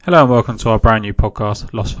Hello and welcome to our brand new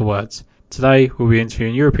podcast, Lost for Words. Today we'll be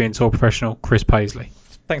interviewing European Tour professional Chris Paisley.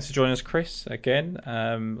 Thanks for joining us, Chris, again.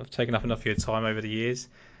 I've taken up enough of your time over the years,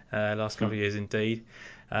 last couple of years indeed,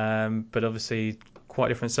 but obviously quite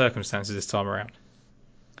different circumstances this time around.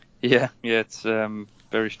 Yeah, it's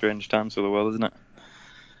very strange times for the world, isn't it?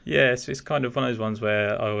 Yeah, it's kind of one of those ones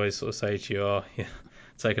where I always sort of say to you,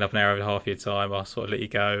 taking up an hour and a half of your time, I'll sort of let you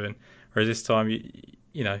go. And whereas this time,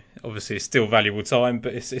 obviously it's still valuable time,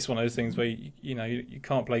 but it's one of those things where you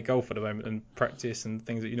can't play golf at the moment and practice and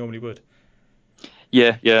things that you normally would.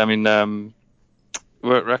 Yeah. I mean,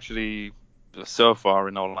 we're actually so far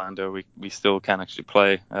in Orlando, we still can actually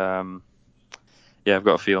play. Yeah, I've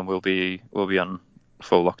got a feeling we'll be on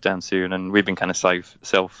full lockdown soon, and we've been kind of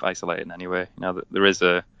self isolating anyway. Now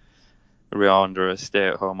that we are under a stay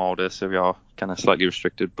at home order, so we are kind of slightly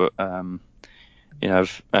restricted. But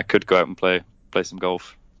I could go out and play some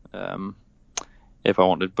golf um, if I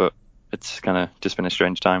wanted, but it's kind of just been a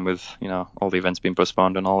strange time with all the events being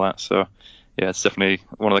postponed and all that. So yeah, it's definitely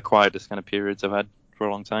one of the quietest kind of periods I've had for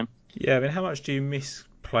a long time. Yeah, I mean, how much do you miss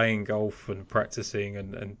playing golf and practicing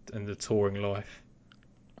and the touring life?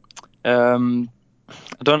 Um,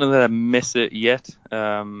 I don't know that I miss it yet,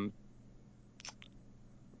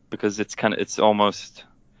 because it's almost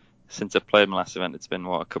since I played my last event, it's been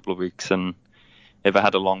a couple of weeks, and if I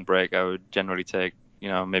had a long break, I would generally take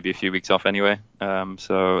maybe a few weeks off anyway.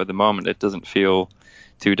 So at the moment, it doesn't feel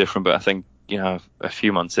too different, but I think a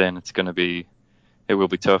few months in, it will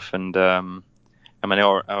be tough, and I mean I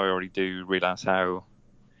already do realize how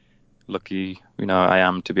lucky I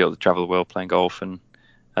am to be able to travel the world playing golf, and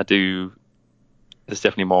I do. There's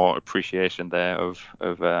definitely more appreciation there of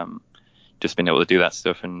just being able to do that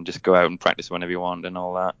stuff and just go out and practice whenever you want and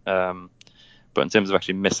all that. But in terms of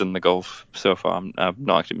actually missing the golf so far, I'm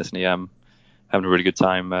not actually missing it. I'm having a really good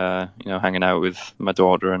time, hanging out with my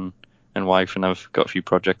daughter and wife, and I've got a few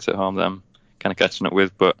projects at home that I'm kind of catching up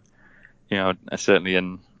with. But I certainly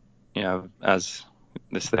as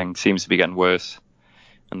this thing seems to be getting worse,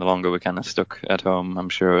 and the longer we're kind of stuck at home, I'm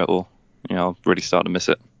sure I'll really start to miss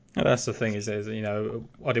it. And that's the thing is I didn't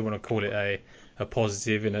want to call it a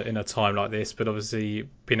positive in a time like this, but obviously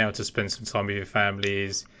being able to spend some time with your family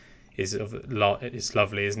is it's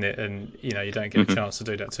lovely, isn't it? And you don't get a Hmm. chance to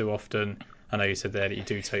do that too often. I know you said there that you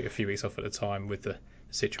do take a few weeks off at a time with the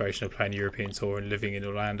situation of playing the European Tour and living in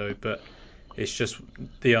Orlando, but it's just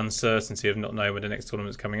the uncertainty of not knowing when the next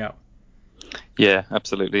tournament's coming up. Yeah,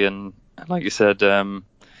 absolutely. And like you said,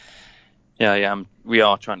 yeah, we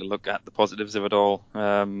are trying to look at the positives of it all.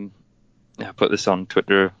 Yeah, I put this on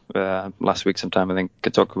Twitter last week sometime. I think I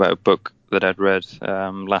talked about a book that I'd read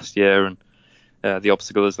last year, and The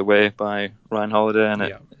Obstacle is the Way by Ryan Holiday, and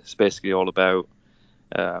Yeah, it's basically all about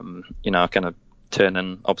kind of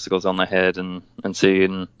turning obstacles on their head and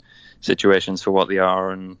seeing situations for what they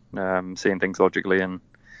are, and seeing things logically, and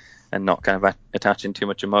not kind of attaching too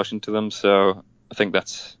much emotion to them. So I think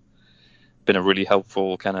that's been a really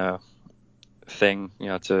helpful kind of thing.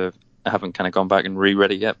 I haven't kind of gone back and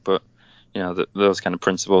reread it yet, but those kind of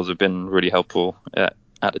principles have been really helpful at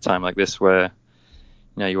a time like this where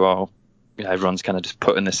you are everyone's kind of just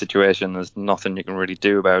put in this situation. There's nothing you can really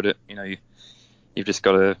do about it. You've just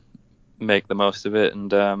got to make the most of it, and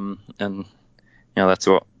that's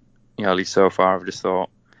what at least so far I've just thought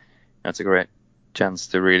that's a great chance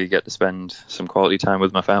to really get to spend some quality time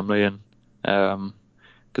with my family, and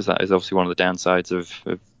because that is obviously one of the downsides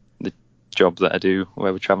of the job that I do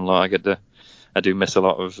where we travel a lot. I do miss a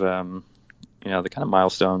lot of the kind of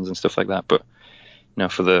milestones and stuff like that, but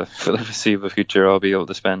for the foreseeable future, I'll be able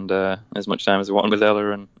to spend as much time as I want with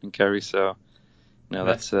Ella and Kerry. So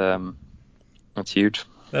that's that's huge.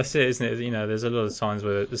 That's it, isn't it? There's a lot of times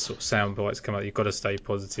where the sort of sound bites come out. You've got to stay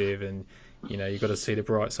positive, and you've got to see the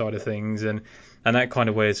bright side of things, and that kind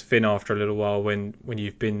of wears thin after a little while when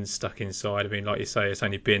you've been stuck inside. I mean, like you say, it's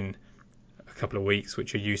only been a couple of weeks,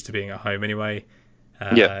 which you're used to being at home anyway.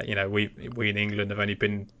 Yeah. We in England have only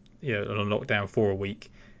been on lockdown for a week,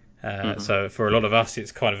 Hmm. so for a lot of us,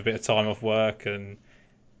 it's kind of a bit of time off work and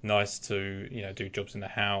nice to do jobs in the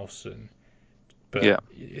house and but Yeah.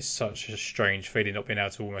 it's such a strange feeling not being able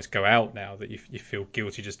to almost go out now that you feel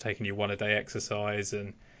guilty just taking your one a day exercise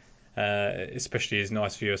and especially it's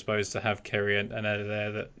nice for you I suppose to have Kerry and Ella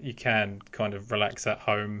there that you can kind of relax at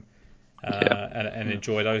home Yeah. and Yeah.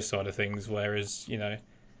 enjoy those side of things whereas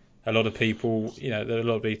a lot of people there are a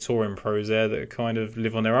lot of the touring pros there that kind of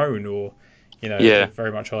live on their own or they're Yeah.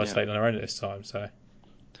 very much Yeah. isolated on their own at this time so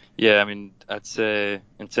Yeah. I mean, I'd say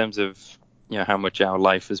in terms of how much our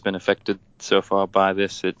life has been affected so far by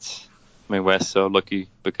this, I mean, we're so lucky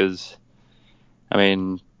because I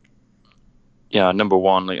mean, number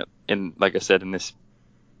one, like I said, in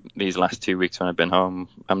these last 2 weeks when I've been home,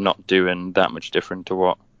 I'm not doing that much different to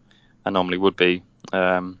what I normally would be.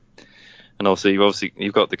 And also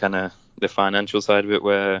you've got the kind of the financial side of it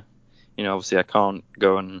where, obviously I can't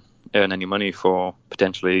go and earn any money for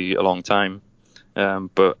potentially a long time.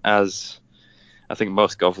 But as I think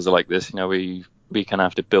most golfers are like this, we kind of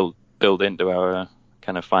have to build into our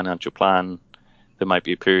kind of financial plan. There might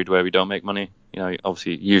be a period where we don't make money.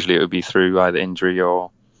 Obviously usually it would be through either injury or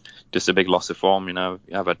just a big loss of form.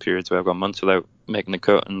 I've had periods where I've gone months without making the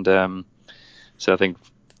cut, and so I think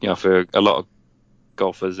for a lot of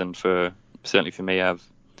golfers, and certainly for me, I've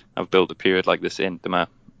built a period like this into my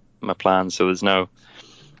plans. So there's no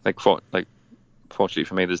fortunately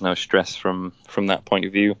for me, there's no stress from that point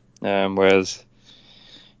of view. Whereas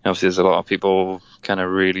obviously there's a lot of people kind of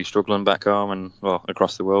really struggling back home and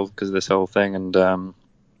across the world because of this whole thing, and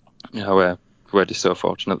we're just so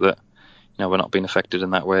fortunate that we're not being affected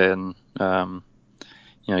in that way. And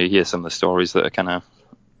you hear some of the stories that are kind of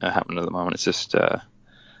happening at the moment. It's just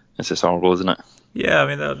horrible, isn't it? Yeah, I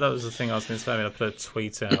mean that was the thing I was going to say. I mean, I put a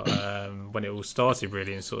tweet out when it all started,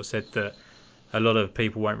 really, and sort of said that a lot of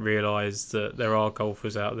people won't realise that there are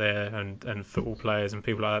golfers out there and football players and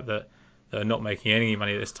people like that are not making any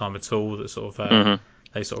money at this time at all. That sort of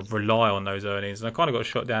they sort of rely on those earnings, and I kind of got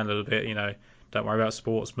shot down a little bit. Don't worry about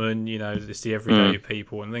sportsmen. It's the everyday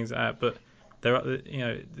people and things like that. But there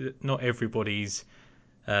are, not everybody's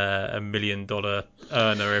 $1 million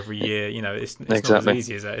earner every year. It's Exactly. not as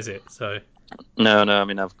easy as that, is it? So. No. I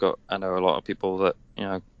mean, I know a lot of people that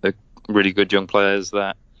they're really good young players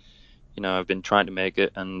that have been trying to make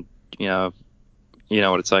it, and you know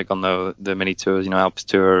what it's like on the mini tours, Alps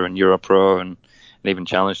Tour and Europro and even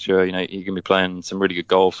Challenge Tour. You can be playing some really good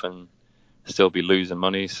golf and still be losing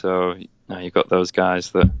money. So you've got those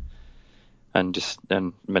guys that, and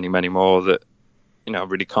many more that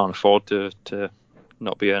really can't afford to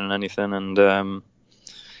not be earning anything, and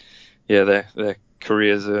their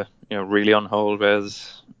careers are really on hold.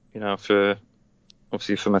 Whereas for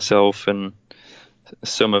myself and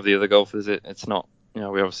some of the other golfers, it's not.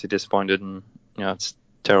 We're obviously disappointed, and it's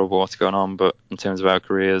terrible what's going on. But in terms of our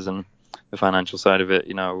careers and the financial side of it,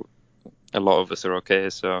 a lot of us are okay.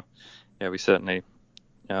 So we certainly,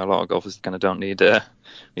 a lot of golfers kind of don't need.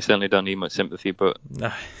 We certainly don't need much sympathy, but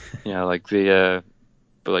No.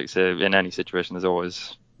 but like I say, in any situation, there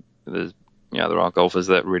are golfers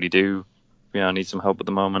that really do, need some help at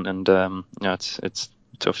the moment, and it's a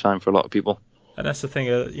tough time for a lot of people. And that's the thing,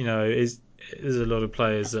 there's a lot of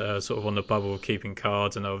players that are sort of on the bubble of keeping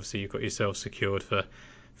cards, and obviously you've got yourself secured for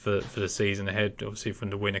the season ahead, obviously from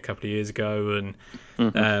the win a couple of years ago, and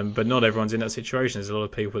but not everyone's in that situation. There's a lot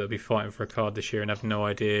of people that'll be fighting for a card this year and have no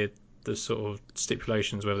idea the sort of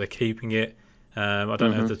stipulations, whether they're keeping it. I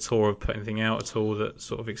don't know if the tour have put anything out at all that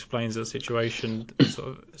sort of explains the situation,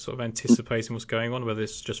 sort of anticipating what's going on, whether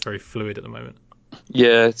it's just very fluid at the moment.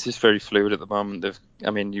 Yeah, it's just very fluid at the moment.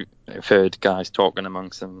 I've heard guys talking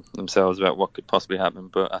amongst themselves about what could possibly happen,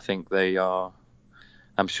 but I think they are.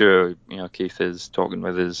 I'm sure Keith is talking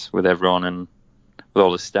with everyone and with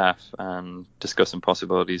all the staff and discussing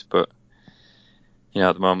possibilities. But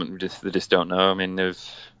at the moment they just don't know. I mean,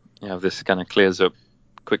 if this kind of clears up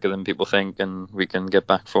quicker than people think, and we can get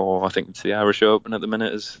back for, I think it's the Irish Open at the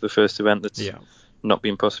minute is the first event that's not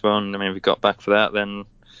being postponed. I mean, if we got back for that, then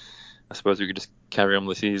I suppose we could just carry on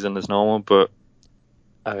with the season as normal, but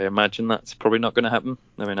I imagine that's probably not going to happen.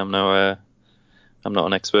 I mean, I'm not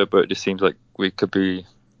an expert, but it just seems like we could be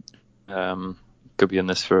in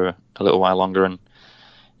this for a little while longer, and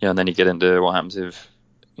and then you get into what happens if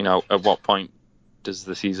at what point does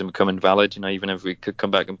the season become invalid? Even if we could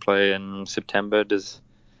come back and play in September,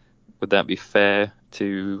 would that be fair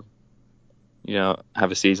to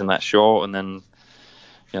have a season that short, and then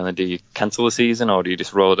then do you cancel the season, or do you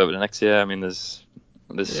just roll it over the next year? I mean, there's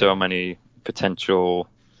so many potential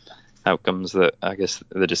outcomes that I guess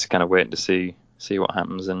they're just kind of waiting to see what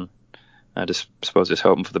happens, and I just suppose just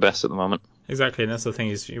hoping for the best at the moment. Exactly, and that's the thing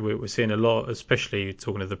is we're seeing a lot, especially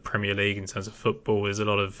talking of the Premier League in terms of football. There's a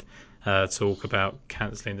lot of talk about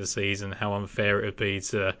cancelling the season, how unfair it would be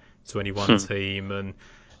to any one team, and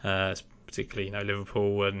particularly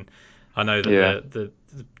Liverpool. And I know that the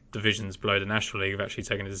divisions below the National League have actually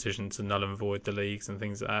taken a decision to null and void the leagues and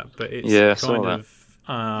things like that. But it's kind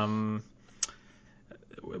of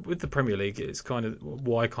with the Premier League, it's kind of,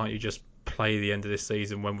 why can't you just play the end of this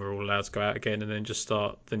season when we're all allowed to go out again, and then just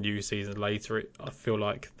start the new season later? I feel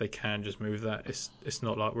like they can just move that. It's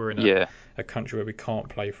not like we're in a country where we can't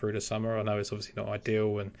play through the summer. I know it's obviously not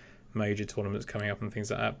ideal and major tournaments coming up and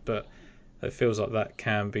things like that, but it feels like that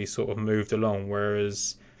can be sort of moved along.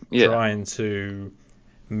 Whereas Yeah. trying to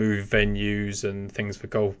move venues and things for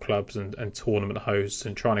golf clubs and tournament hosts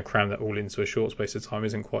and trying to cram that all into a short space of time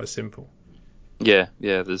isn't quite as simple. Yeah.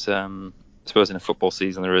 There's I suppose in a football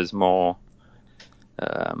season there is more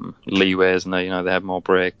leeways, and they have more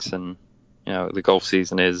breaks, and the golf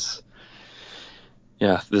season is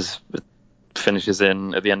there's it finishes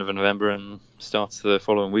in at the end of November and starts the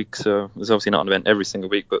following week. So there's obviously not an event every single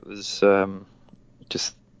week, but there's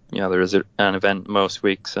just there is an event most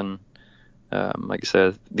weeks, and like you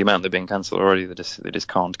said, the amount that have been cancelled already, they just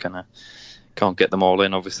can't get them all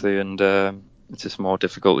in, obviously, and it's just more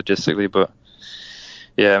difficult logistically. But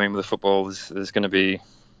yeah, I mean, with the football, there's going to be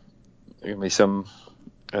some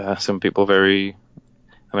people very.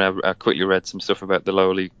 I mean, I quickly read some stuff about the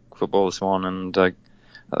lower league football this morning, and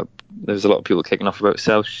there's a lot of people kicking off about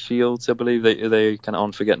South Shields. I believe they kind of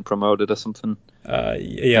on for getting promoted or something.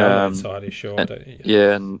 Yeah, I'm not entirely sure.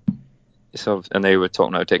 And and they were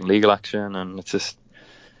talking about taking legal action, and it's just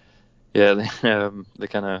the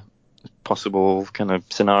kind of possible kind of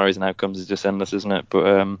scenarios and outcomes is just endless, isn't it? But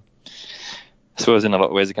I suppose in a lot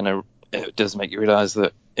of ways it does make you realise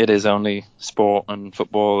that it is only sport and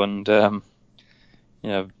football, and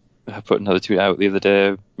I put another tweet out the other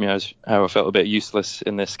day, how I felt a bit useless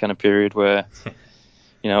in this kind of period where,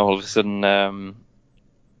 all of a sudden,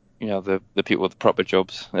 the people with the proper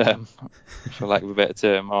jobs, for lack of a better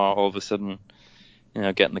term, are all of a sudden,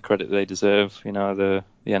 getting the credit they deserve. The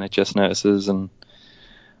NHS nurses and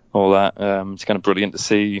all that. It's kind of brilliant to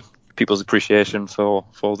see people's appreciation for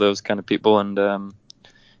those kind of people, and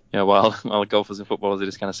while golfers and footballers are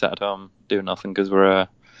just kind of sat at home doing nothing because we're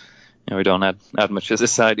we don't add much as a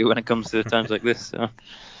society when it comes to times like this. So.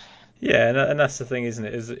 Yeah, and that's the thing, isn't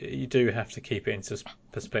it? Is you do have to keep it into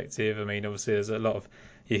perspective. I mean, obviously, there's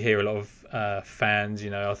you hear a lot of fans.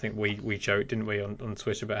 I think we joked, didn't we, on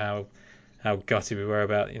Twitter about how gutted we were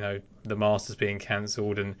about the Masters being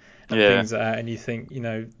cancelled and things like that. And you think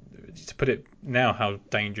to put it now, how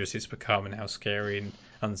dangerous it's become and how scary and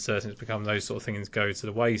uncertain it's become. Those sort of things go to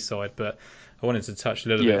the wayside. But I wanted to touch a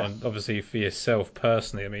little bit on, obviously, for yourself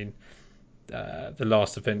personally. I mean, the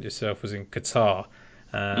last event yourself was in Qatar.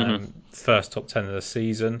 First top 10 of the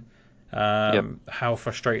season. How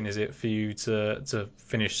frustrating is it for you to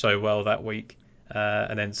finish so well that week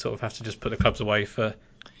and then sort of have to just put the clubs away for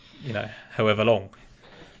however long?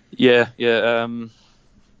 Yeah.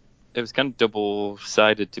 It was kind of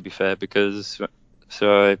double-sided, to be fair, because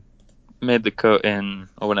I made the cut when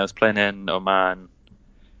I was playing in Oman,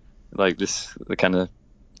 like this, the kind of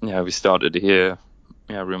we started to hear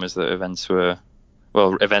rumours that events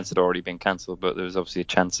had already been cancelled, but there was obviously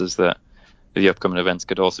chances that the upcoming events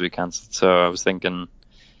could also be cancelled. So I was thinking,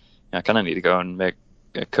 I kind of need to go and make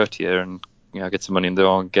a cut here and get some money in the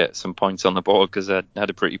door and get some points on the board because I had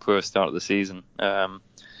a pretty poor start of the season. And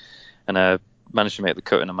I managed to make the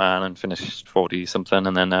cut in Oman and finished 40 something,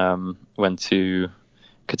 and then went to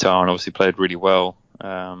Qatar and obviously played really well.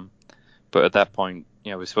 But at that point,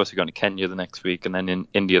 we were supposed to be going to Kenya the next week and then in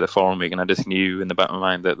India the following week, and I just knew in the back of my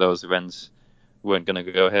mind that those events weren't going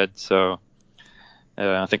to go ahead. So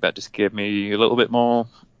I think that just gave me a little bit more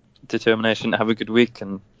determination to have a good week.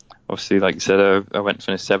 And obviously, like you said, I went and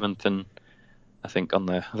finished 7th, and I think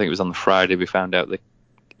it was on the Friday we found out that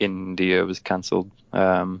India was cancelled.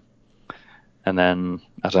 And then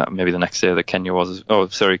I don't know, maybe the next day that Kenya was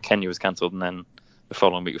cancelled, and then the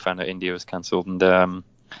following week we found out India was cancelled. And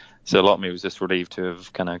so a lot of me was just relieved to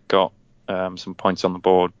have kind of got some points on the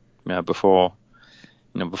board before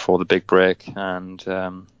the big break, and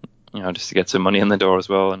just to get some money in the door as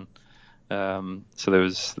well. And so there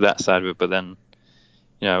was that side of it. But then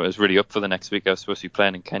it was really up for the next week. I was supposed to be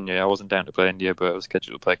playing in Kenya. I wasn't down to play India, but I was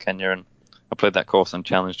scheduled to play Kenya, and I played that course on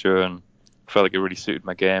Challenge Tour and felt like it really suited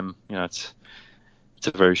my game. It's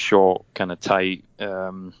a very short, kind of tight,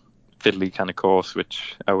 fiddly kind of course,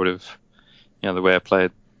 which I would have, the way I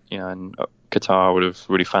played, in Qatar, I would have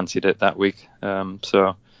really fancied it that week.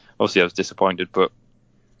 So obviously I was disappointed, but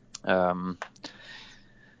to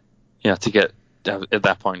get at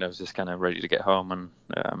that point, I was just kind of ready to get home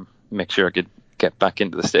and make sure I could get back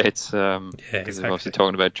into the States. Because exactly. I'm obviously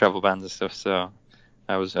talking about travel bans and stuff. So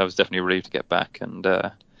I was definitely relieved to get back, and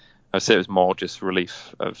I would say it was more just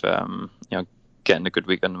relief of getting a good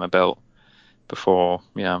week under my belt before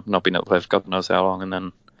not being able to play for God knows how long, and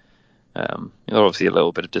then obviously a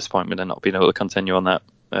little bit of disappointment in not being able to continue on that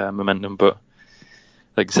momentum. But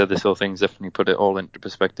like I said, this whole thing's definitely put it all into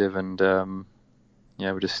perspective, and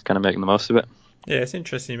we're just kind of making the most of it. Yeah, it's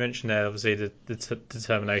interesting you mentioned there, obviously, the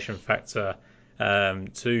determination factor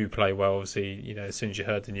to play well. Obviously, as soon as you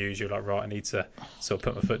heard the news, you're like, right, I need to sort of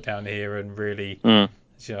put my foot down here and really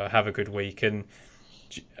have a good week. And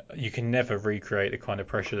you can never recreate the kind of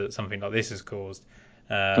pressure that something like this has caused,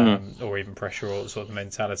 Mm. or even pressure or sort of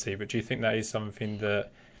mentality. But do you think that is something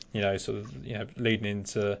that, sort of, leading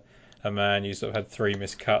into a man, you sort of had 3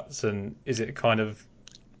 missed cuts, and is it kind of,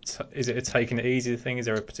 is it a taking it easy thing? Is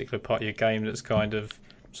there a particular part of your game that's kind of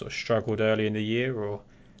sort of struggled early in the year, or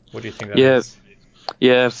what do you think that Yeah, is?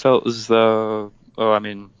 yeah. It felt as though. Oh, I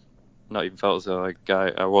mean, not even felt as though like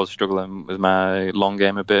I was struggling with my long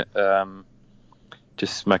game a bit.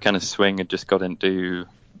 Just my kind of swing had just got into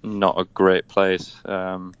not a great place.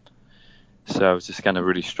 So I was just kind of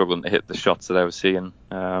really struggling to hit the shots that I was seeing.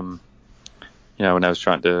 When I was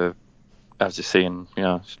I was just seeing,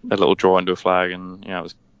 a little draw into a flag, and I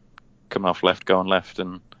was coming off left, going left,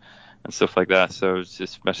 and stuff like that. So it was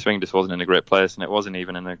just my swing just wasn't in a great place, and it wasn't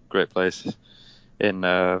even in a great place in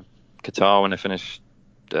Qatar when I finished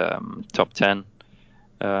top 10.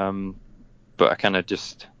 But I kind of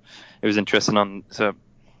just, it was interesting so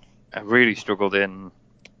I really struggled in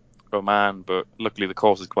Oman, but luckily the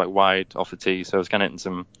course is quite wide off the tee, so I was kind of hitting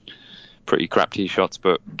some pretty crap tee shots,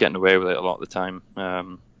 but getting away with it a lot of the time.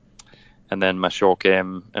 And then my short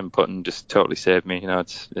game and putting just totally saved me.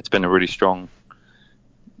 It's been a really strong,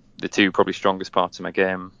 the two probably strongest parts of my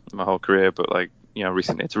game, my whole career. But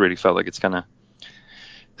recently it's really felt like it's kind of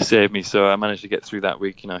saved me. So I managed to get through that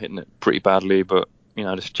week, hitting it pretty badly, but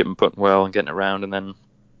just chipping putting well and getting it around. And then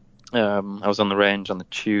I was on the range on the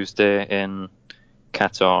Tuesday in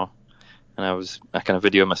Qatar, and I kind of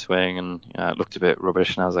videoed my swing, and it looked a bit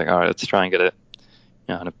rubbish, and I was like, all right, let's try and get it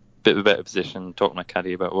in a bit of a better position, talk to my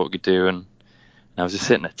caddy about what we could do, and I was just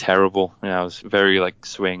hitting it terrible. I was very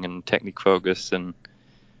swing and technique focused, and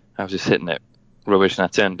I was just hitting it rubbish. And I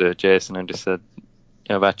turned to Jason and just said,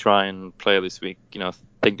 if I try and play this week,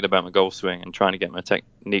 thinking about my golf swing and trying to get my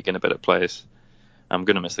technique in a better place, I'm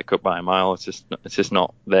going to miss the cut by a mile. It's just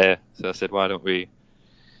not there. So I said, why don't we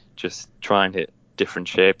just try and hit different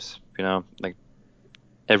shapes, like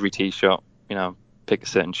every tee shot, pick a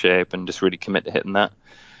certain shape and just really commit to hitting that.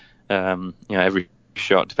 Every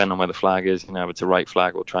shot, depending on where the flag is, if it's a right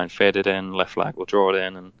flag, we'll try and fade it in, left flag, we'll draw it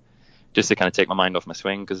in, and just to kind of take my mind off my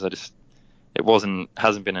swing, because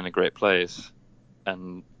hasn't been in a great place.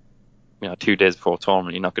 And, 2 days before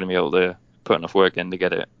tournament, you're not going to be able to put enough work in to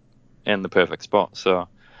get it in the perfect spot. So I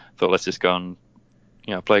thought, let's just go and,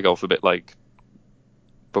 play golf a bit like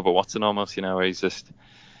Bubba Watson almost, where he's just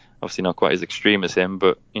obviously not quite as extreme as him,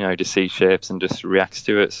 but, he just sees shapes and just reacts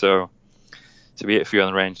to it. So we hit a few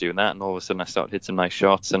on the range doing that, and all of a sudden I started hitting some nice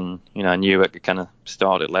shots, and, I knew I could kind of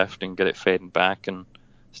start it left and get it fading back and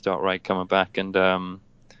start right coming back, and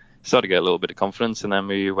started to get a little bit of confidence. And then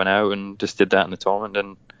we went out and just did that in the tournament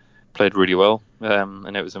and played really well.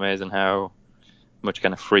 And it was amazing how much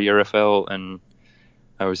kind of freer I felt, and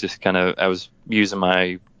I was using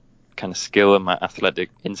my kind of skill and my athletic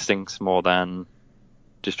instincts more than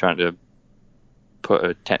just trying to put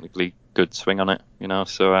a technically good swing on it,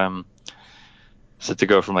 so to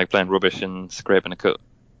go from playing rubbish and scraping a cut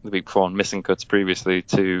the week before and missing cuts previously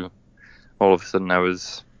to all of a sudden I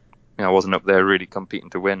wasn't up there really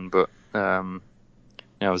competing to win, but I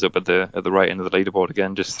was up at the right end of the leaderboard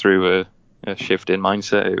again, just through a shift in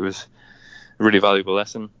mindset. It was a really valuable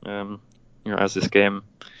lesson, as this game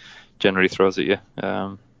generally throws at you.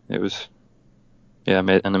 It was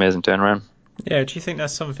an amazing turnaround. Yeah, do you think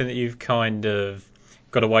that's something that you've kind of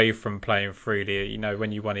got away from playing freely?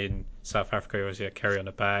 When you won in South Africa, you obviously had Kerry on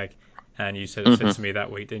the bag, and you said Mm-hmm. to me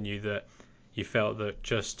that week, didn't you, that you felt that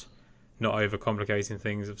just not overcomplicating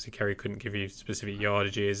things. Obviously, Kerry couldn't give you specific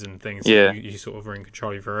yardages and things, so Yeah, you sort of were in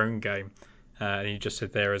control of your own game. And you just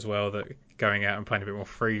said there as well that going out and playing a bit more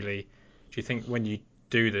freely. Do you think when you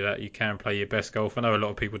do that, you can play your best golf? I know a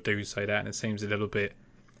lot of people do say that, and it seems a little bit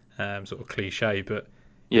sort of cliche, but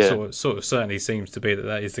it yeah, sort of certainly seems to be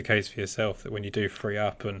that is the case for yourself. That when you do free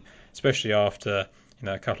up, and especially after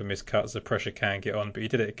a couple of missed cuts, the pressure can get on. But you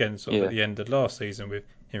did it again sort of at yeah, the end of last season in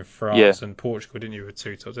yeah, France and Portugal, didn't you, with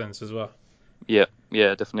 2 top tens as well? yeah,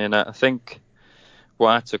 definitely. And I think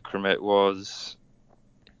what I took from it was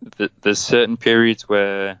that there's certain periods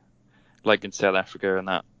where, like in South Africa and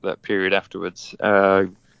that period afterwards, I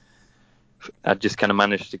just kind of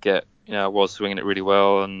managed to get, I was swinging it really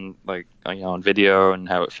well, and on video and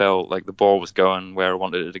how it felt like the ball was going where I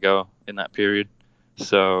wanted it to go in that period.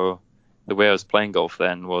 So the way I was playing golf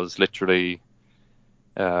then was literally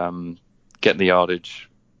getting the yardage,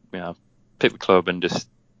 pick the club and just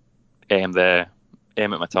aim at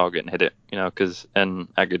my target and hit it, and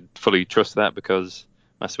I could fully trust that because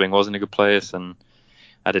my swing was in a good place, and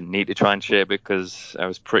I didn't need to try and shape it because I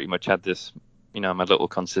was pretty much had this, my little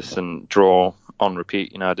consistent draw on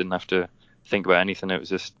repeat. I didn't have to think about anything. It was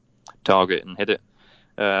just target and hit it.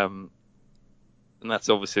 and that's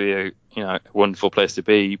obviously a wonderful place to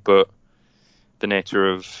be. But the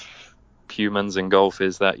nature of humans and golf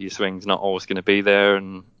is that your swing's not always going to be there,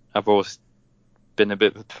 and I've always been a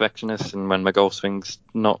bit of a perfectionist, and when my golf swing's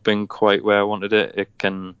not been quite where I wanted it, it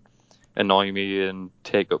can annoy me and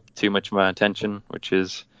take up too much of my attention, which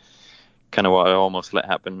is kind of what I almost let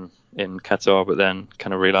happen in Qatar, but then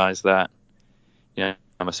kind of realised that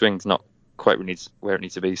my swing's not quite where it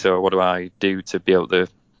needs to be, so what do I do to be able to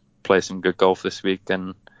play some good golf this week?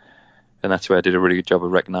 And that's where I did a really good job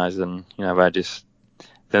of recognising, I just, at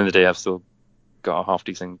the end of the day, I've still got a half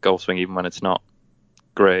decent golf swing even when it's not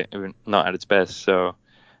great, not at its best. So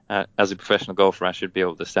as a professional golfer, I should be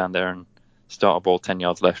able to stand there and start a ball 10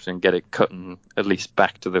 yards left and get it cutting at least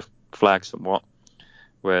back to the flag somewhat.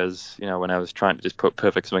 Whereas, when I was trying to just put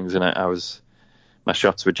perfect swings in it, my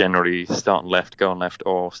shots were generally starting left, going left,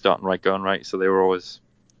 or starting right, going right. So they were always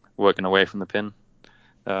working away from the pin.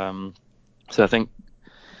 So I think,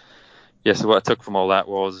 so what I took from all that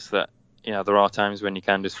was that, there are times when you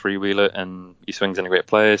can just freewheel it and your swing's in a great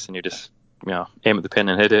place and you just, aim at the pin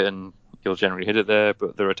and hit it, and you'll generally hit it there.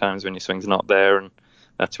 But there are times when your swing's not there, and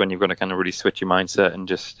that's when you've got to kind of really switch your mindset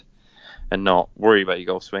and not worry about your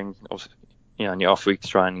golf swing. In your off weeks,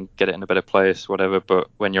 try and get it in a better place, whatever. But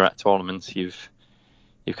when you're at tournaments, you've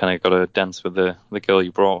kind of got to dance with the girl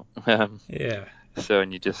you brought. Yeah. So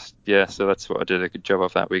so that's what I did a good job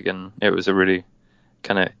of that week, and it was a really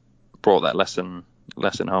kind of brought that lesson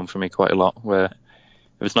home for me quite a lot. Where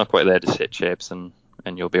if it's not quite there, just hit shapes and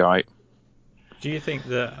you'll be all right. Do you think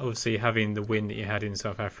that obviously having the win that you had in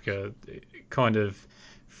South Africa kind of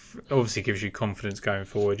obviously gives you confidence going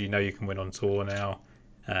forward? You know you can win on tour now.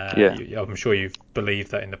 I'm sure you've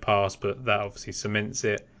believed that in the past, but that obviously cements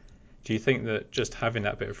it. Do you think that just having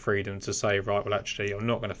that bit of freedom to say, right, well, actually, I'm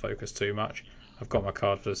not going to focus too much. I've got my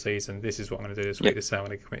card for the season. This is what I'm going to do this week. This is how I'm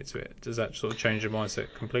going to commit to it. Does that sort of change your mindset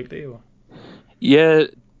completely? Or? Yeah,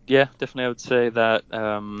 definitely. I would say that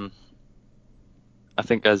I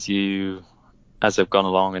think as I've gone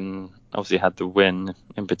along and obviously had the win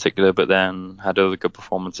in particular, but then had other good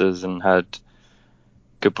performances and had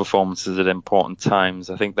good performances at important times,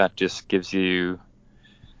 I think that just gives you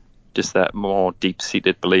just that more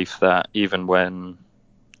deep-seated belief that even when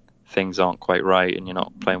things aren't quite right and you're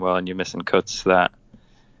not playing well and you're missing cuts,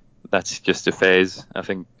 that's just a phase. I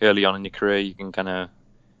think early on in your career, you can kind of,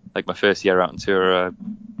 like my first year out on tour,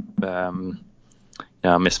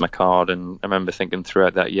 I missed my card, and I remember thinking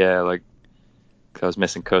throughout that year, like, cause I was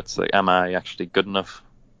missing cuts, like, am I actually good enough?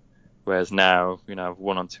 Whereas now, I've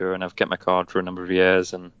won on tour and I've kept my card for a number of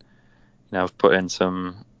years, and I've put in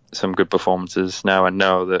some good performances. Now I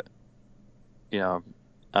know that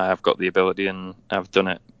I have got the ability and I've done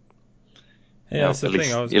it. Yeah, that's the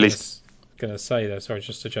thing I was going to say there. Sorry,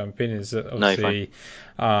 just to jump in, is that obviously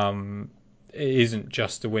it isn't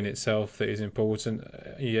just the win itself that is important.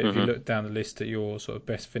 If you look down the list at your sort of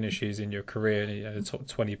best finishes in your career, the top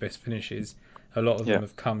 20 best finishes, a lot of them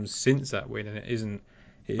have come since that win, and it isn't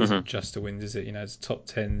just the wins, is it? It's top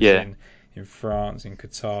 10s in France, in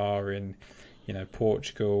Qatar, in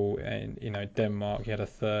Portugal, and Denmark. You had a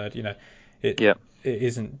third. It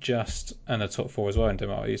isn't just, and a top 4 as well in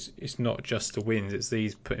Denmark. It's not just the wins. It's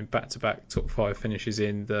these putting back-to-back top 5 finishes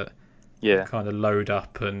in that kind of load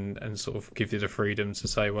up and sort of give you the freedom to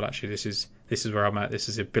say, well, actually, this is where I'm at. This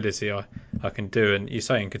is the ability I can do. And you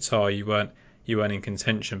say in Qatar you weren't in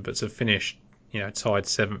contention, but to finish tied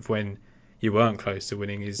 7th when you weren't close to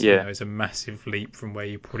winning is is a massive leap from where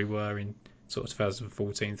you probably were in sort of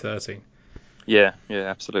 2014-13. Yeah,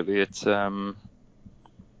 absolutely. It's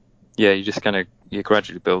you just kind of you're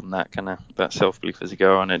gradually building that self-belief as you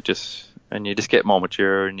go, and you just get more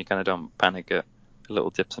mature, and you kind of don't panic at little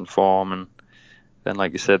dips in form. And then,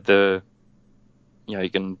 like you said, you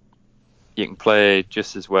can play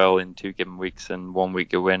just as well in 2 given weeks, and 1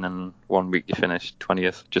 week you win and 1 week you finish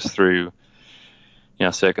 20th, just through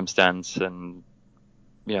circumstance, and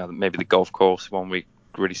maybe the golf course 1 week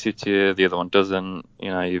really suits you, the other one doesn't.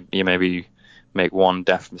 You maybe make one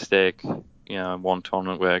daft mistake one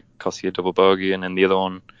tournament where it costs you a double bogey, and then the other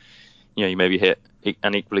one you maybe hit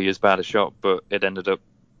an equally as bad a shot, but it ended up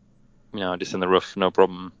just in the rough, no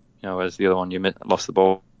problem, whereas the other one you lost the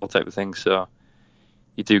ball type of thing. So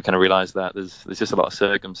you do kind of realize that there's just a lot of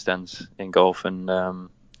circumstance in golf, and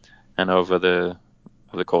over the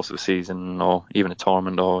course of a season or even a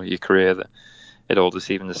tournament or your career, that it all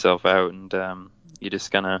just evens itself out, and you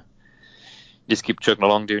just keep chugging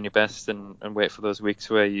along, doing your best, and wait for those weeks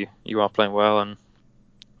where you are playing well, and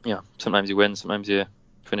sometimes you win, sometimes you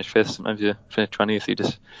finish 5th, sometimes you finish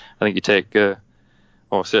 20th. I think you take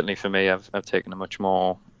or certainly for me, I've taken a much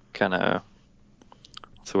more kind of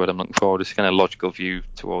what's the word I'm looking for? Just kind of logical view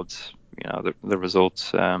towards the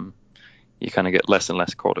results. You kind of get less and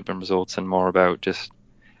less caught up in results and more about just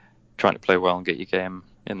trying to play well and get your game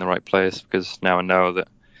in the right place, because now I know that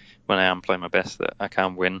when I am playing my best that I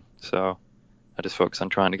can win. So I just focus on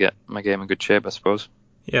trying to get my game in good shape, I suppose.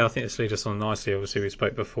 Yeah, I think this leads us on nicely. Obviously, we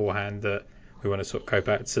spoke beforehand that we want to sort of go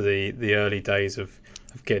back to the early days of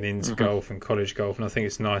getting into golf and college golf, and I think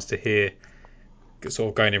it's nice to hear sort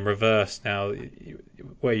of going in reverse now,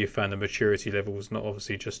 where you found the maturity levels, not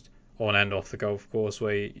obviously just on and off the golf course,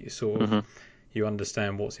 where you sort of you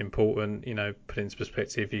understand what's important. Put into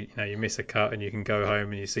perspective. You miss a cut and you can go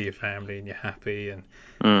home and you see your family and you're happy, and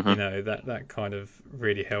that kind of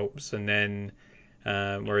really helps. And then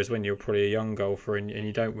whereas when you're probably a young golfer and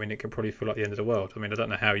you don't win, it can probably feel like the end of the world. I mean, I don't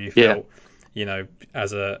know how you felt,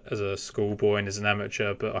 as a schoolboy and as an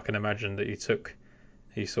amateur, but I can imagine that you took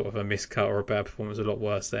sort of a miscut or a bad performance a lot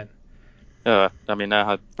worse then. I mean, I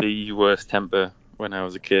had the worst temper when I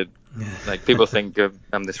was a kid. Like, people think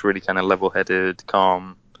I'm this really kind of level-headed,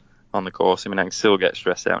 calm on the course. I mean, I can still get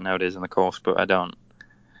stressed out nowadays on the course, but I don't.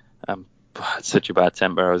 I had such a bad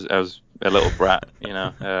temper. I was a little brat,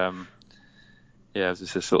 I was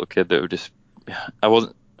just this little kid that would just. I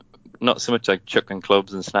wasn't not so much like chucking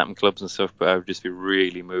clubs and snapping clubs and stuff, but I would just be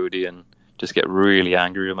really moody and just get really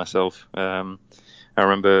angry with myself. I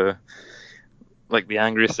remember, like, the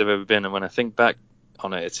angriest I've ever been, and when I think back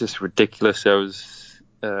on it, it's just ridiculous. It was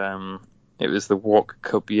the Walker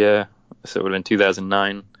Cup year, so it would have been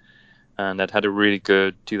 2009, and I'd had a really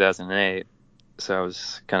good 2008, so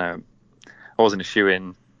I wasn't a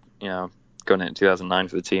shoe-in, going into 2009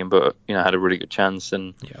 for the team, but, I had a really good chance,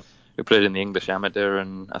 and we played in the English Amateur,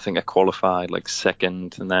 and I think I qualified like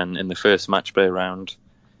second, and then in the first match play round,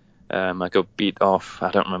 I got beat off. I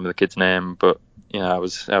don't remember the kid's name, but I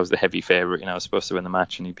was the heavy favourite. I was supposed to win the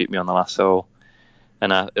match, and he beat me on the last hole.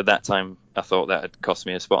 And at that time, I thought that had cost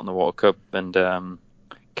me a spot in the Walker Cup. And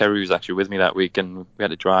Kerry was actually with me that week, and we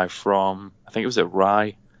had to drive from, I think it was at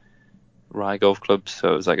Rye Golf Club,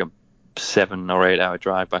 so it was like a 7 or 8 hour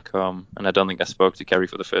drive back home. And I don't think I spoke to Kerry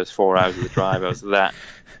for the first 4 hours of the drive. I was that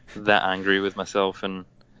angry with myself, and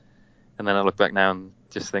then I look back now and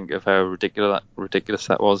just think of how ridiculous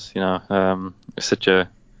that was. It's such a.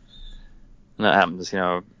 And that happens,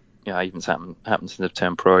 even happens in the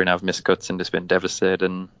term pro. I've missed cuts and just been devastated,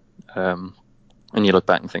 and you look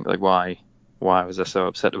back and think, like, why was I so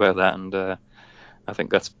upset about that? And I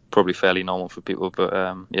think that's probably fairly normal for people. But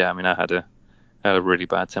I mean, I had a really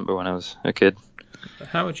bad temper when I was a kid.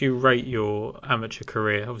 How would you rate your amateur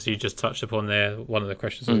career? Obviously, you just touched upon there. One of the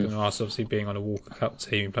questions I was going to ask, obviously, being on a Walker Cup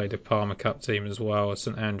team, you played a Palmer Cup team as well, a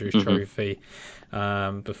St Andrews Trophy,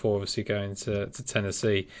 before obviously going to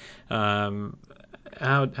Tennessee.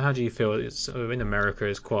 How do you feel? It's in America,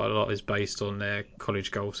 it's quite a lot is based on their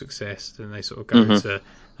college golf success, and they sort of go to.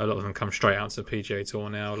 A lot of them come straight out to the PGA Tour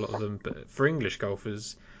now. A lot of them, but for English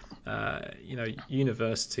golfers,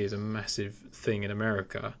 university is a massive thing in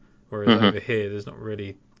America. Whereas over here, there's not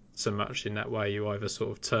really so much in that way. You either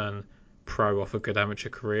sort of turn pro off a good amateur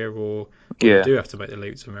career, or you do have to make the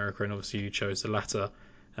leap to America. And obviously, you chose the latter.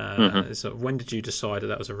 So when did you decide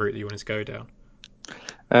that was a route that you wanted to go down?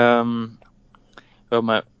 Well,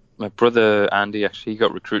 my brother Andy actually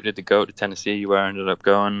got recruited to go to Tennessee, where I ended up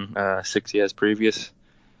going 6 years previous.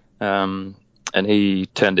 And he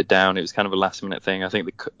turned it down. It was kind of a last minute thing. I think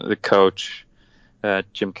the coach,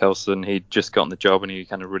 Jim Kelson, he'd just gotten the job, and he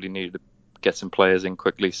kind of really needed to get some players in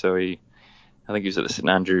quickly. So I think he was at the St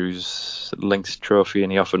Andrews Links Trophy,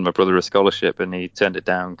 and he offered my brother a scholarship, and he turned it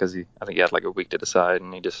down because I think he had like a week to decide,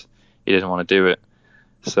 and he didn't want to do it.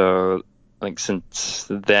 So I think since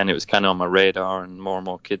then it was kind of on my radar, and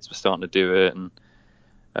more kids were starting to do it, and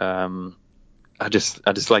I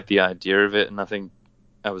just liked the idea of it, and I think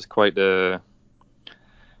I was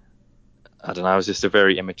I was just a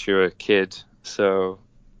very immature kid. So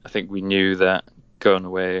I think we knew that going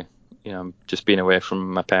away, just being away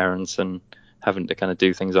from my parents and having to kind of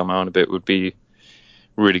do things on my own a bit would be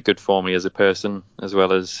really good for me as a person, as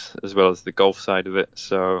well as the golf side of it.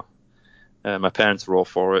 So my parents were all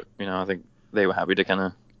for it. I think they were happy to kind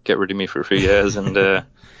of get rid of me for a few years and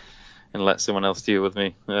let someone else deal with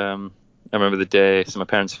me. I remember the day, so my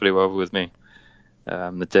parents flew over with me.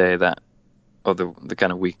 The day that, or the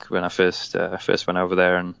kind of week when I first went over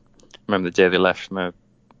there, and I remember the day they left, we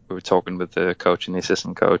were talking with the coach and the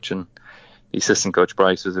assistant coach, and the assistant coach,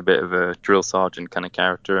 Bryce, was a bit of a drill sergeant kind of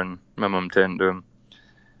character, and my mum turned to him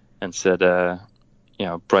and said,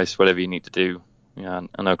 Bryce, whatever you need to do, I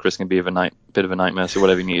know Chris can be a bit of a nightmare, so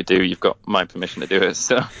whatever you need to do, you've got my permission to do it.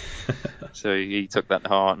 So he took that to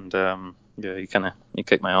heart, and you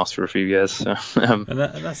kicked my ass for a few years. So, and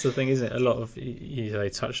that's the thing, isn't it? A lot of they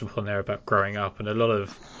touched upon there about growing up, and a lot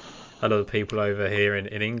of people over here in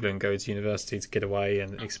England go to university to get away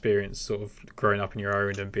and experience sort of growing up on your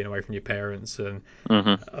own and being away from your parents. And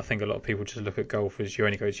I think a lot of people just look at golf as you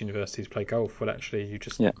only go to university to play golf. Well, actually, you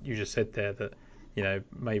just said there that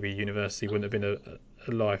maybe university wouldn't have been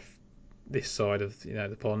a life this side of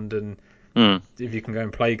the pond, and if you can go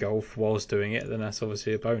and play golf whilst doing it, then that's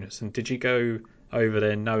obviously a bonus. And did you go over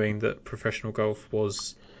there knowing that professional golf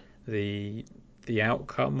was the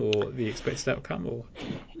outcome or the expected outcome? Or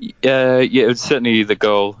it was certainly the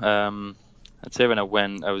goal. I'd say when I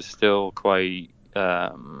went, I was still quite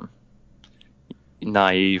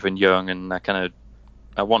naive and young, and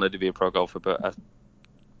I wanted to be a pro golfer, but I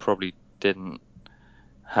probably didn't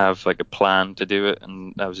have like a plan to do it,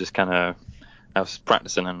 and I was just I was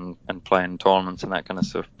practicing and playing tournaments and that kind of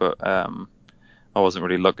stuff, but I wasn't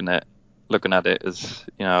really looking at it as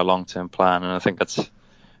a long-term plan. And I think that's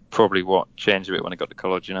probably what changed a bit when I got to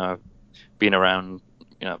college. Being around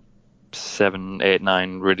 7, 8,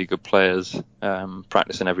 9 really good players,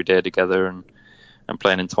 practicing every day together and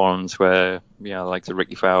playing in tournaments where like the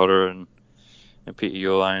Ricky Fowler and Peter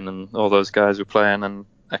Uihlein and all those guys were playing, and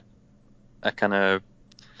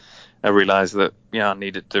I realised that I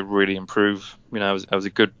needed to really improve. I was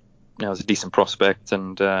a decent prospect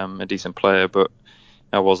and a decent player, but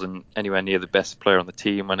I wasn't anywhere near the best player on the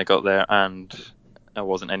team when I got there, and I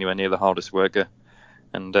wasn't anywhere near the hardest worker.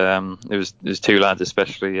 And there's two lads,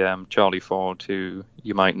 especially Charlie Ford, who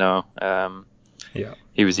you might know.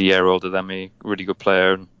 He was a year older than me, really good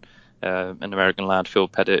player, and an American lad, Phil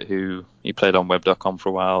Pettit, who he played on Web.com for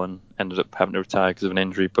a while and ended up having to retire because of an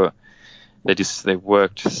injury. But they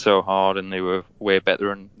worked so hard, and they were way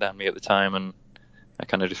better than me at the time. And I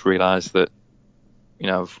kind of just realised that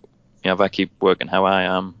if I keep working how I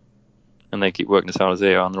am, and they keep working as hard as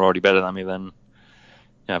they are, and they're already better than me, then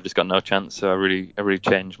I've just got no chance. So I really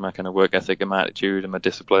changed my kind of work ethic and my attitude and my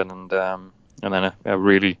discipline, and then I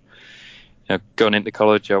really, going into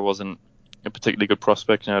college, I wasn't a particularly good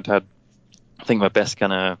prospect. I think my best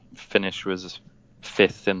kind of finish was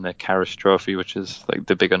 5th in the Carrish Trophy, which is like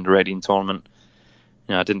the big under-18 tournament.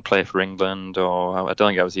 I didn't play for England, or I don't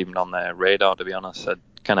think I was even on their radar, to be honest. I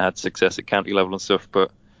kind of had success at county level and stuff,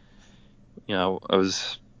 but I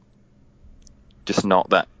was just not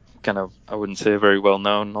that kind of, I wouldn't say very well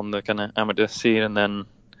known on the kind of amateur scene. And then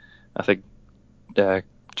I think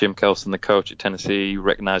Jim Kelson, the coach at Tennessee,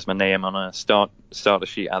 recognised my name on a starter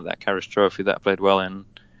sheet at that Carrish Trophy that I played well in.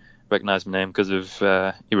 Recognised my name because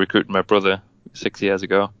of he recruited my brother 6 years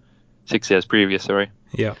previous.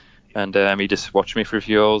 Yeah. And he just watched me for a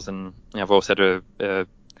few holes, and I've always had a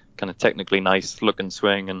kind of technically nice looking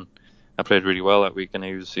swing, and I played really well that week, and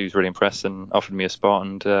he was really impressed and offered me a spot,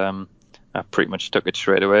 and I pretty much took it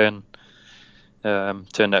straight away, and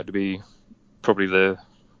turned out to be probably the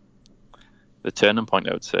turning point,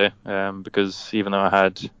 I would say, because even though I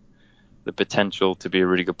had the potential to be a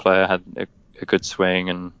really good player, I had a good swing,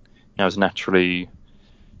 and I was naturally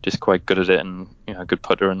just quite good at it, and a good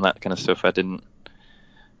putter and that kind of stuff. I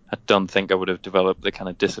don't think I would have developed the kind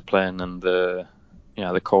of discipline and the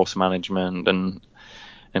course management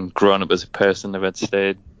and grown up as a person if I'd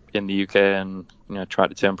stayed in the UK and tried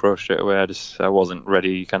to turn pro straight away. I wasn't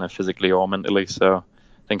ready kind of physically or mentally. So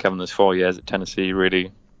I think having those 4 years at Tennessee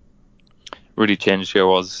really changed who I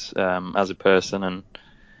was as a person, and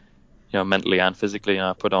mentally and physically.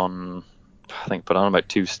 I put on about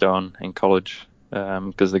 2 stone in college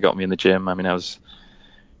because they got me in the gym. I mean, I was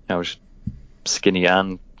skinny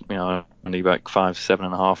and only about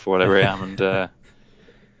 5'7.5" or whatever I am, and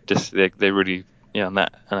just they really and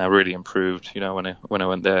I really improved when I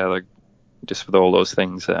went there, like just with all those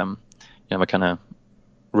things. My kind of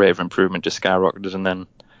rate of improvement just skyrocketed, and then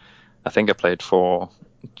I think I played for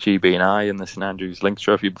GB and I in the St Andrews Links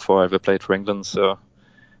Trophy before I ever played for England, so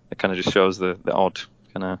it kind of just shows the odd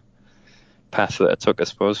kind of path that I took, I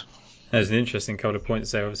suppose. There's an interesting couple of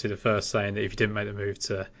points there. Obviously, the first saying that if you didn't make the move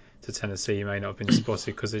to Tennessee, you may not have been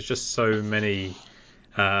spotted, because there's just so many.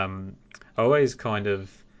 I always kind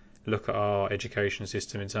of look at our education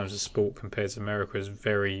system in terms of sport compared to America as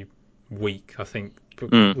very weak. I think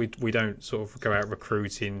we don't sort of go out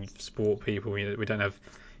recruiting sport people. We don't have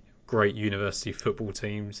great university football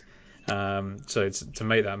teams. So to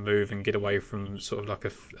make that move and get away from sort of like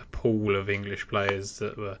a pool of English players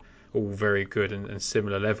that were all very good and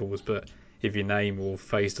similar levels, but if your name or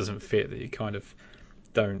face doesn't fit, that you kind of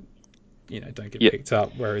don't get picked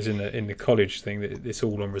up. Whereas in the college thing, it's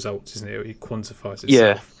all on results, isn't it? It quantifies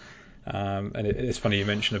itself. And it's funny you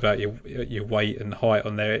mentioned about your weight and height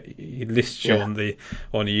on there. It lists you Yeah,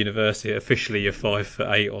 on the university. Officially, you're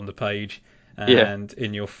 5'8" on the page, yeah, and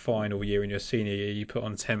in your final year, in your senior year, you put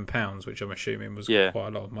on 10 pounds, which I'm assuming was yeah, quite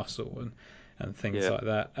a lot of muscle and things yeah. like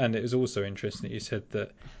that. And it was also interesting that you said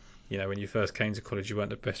that when you first came to college, you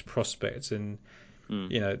weren't the best prospect, and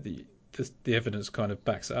Mm. the evidence kind of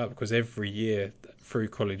backs it up because every year through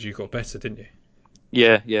college you got better, didn't you?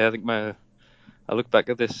 Yeah, yeah. I looked back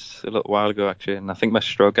at this a little while ago actually, and I think my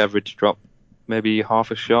stroke average dropped maybe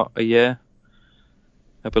half a shot a year,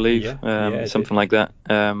 I believe, Yeah, yeah, it did. something like that,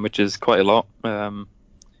 which is quite a lot.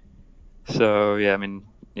 So yeah, I mean,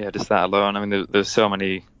 yeah, just that alone. I mean, there's so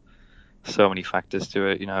many factors to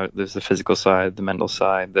it. There's the physical side, the mental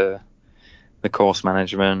side, the course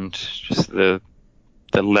management, just the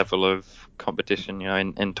level of competition,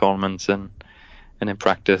 in tournaments and in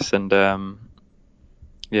practice, and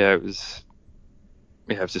yeah, it was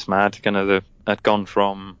just mad. I'd gone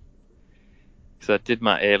from, because I did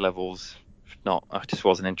my A levels, I just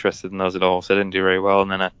wasn't interested in those at all, so I didn't do very well,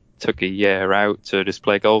 and then I took a year out to just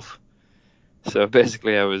play golf. So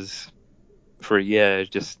basically, I was, for a year,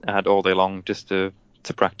 I had all day long just to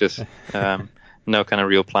practice. No kind of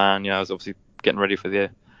real plan. I was obviously getting ready for the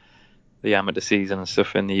amateur season and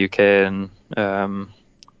stuff in the UK, and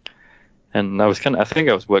I think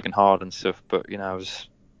I was working hard and stuff, but I was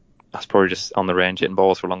probably just on the range hitting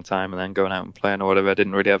balls for a long time and then going out and playing or whatever. I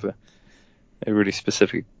didn't really have a really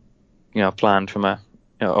specific plan for my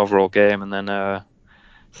overall game, and then so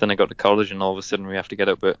then I got to college, and all of a sudden we have to get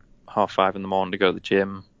up at 5:30 in the morning to go to the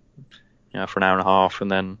gym, for an hour and a half,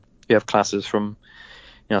 and then you have classes from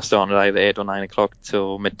starting at either 8 or 9 o'clock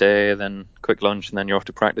till midday, then quick lunch, and then you're off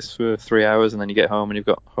to practice for 3 hours, and then you get home and you've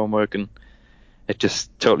got homework, and it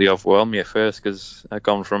just totally overwhelmed me at first because I'd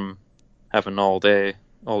gone from having all day,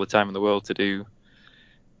 all the time in the world to do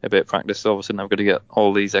a bit of practice. So all of a sudden I've got to get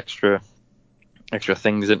all these extra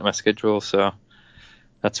things into my schedule. So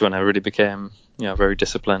that's when I really became very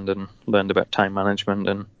disciplined and learned about time management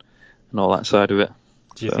and all that side of it.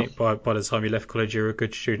 Do you think by the time you left college you were a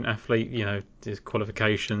good student athlete? There's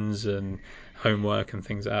qualifications and homework and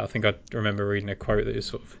things like that. I think I remember reading a quote that is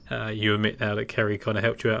sort of you admit now that Kerry kind of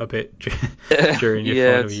helped you out a bit during your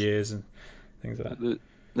Yeah, final years and things like that.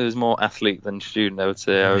 there was more athlete than student, I would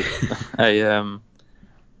say.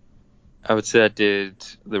 I would say I did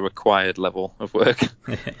the required level of work.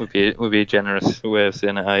 would be a generous way of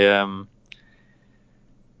saying it.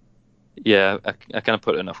 I kind of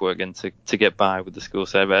put enough work in to get by with the school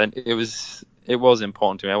side, but it was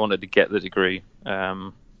important to me. I wanted to get the degree,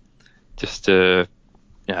 just to,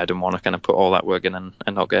 I didn't want to kind of put all that work in and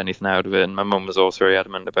not get anything out of it. And my mum was also very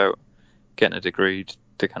adamant about getting a degree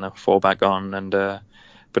to kind of fall back on. And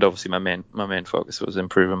but obviously my main focus was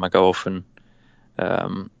improving my golf. And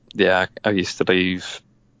I used to leave,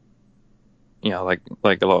 like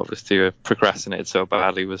a lot of us do, procrastinate so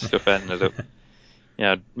badly with stuff. I ended up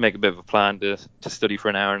make a bit of a plan to study for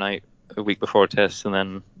an hour a night a week before a test, and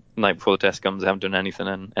then the night before the test comes I haven't done anything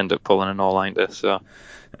and end up pulling an all-nighter. So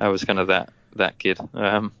I was kind of that kid.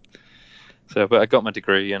 But I got my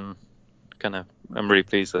degree, and I'm really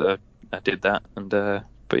pleased that I did that. And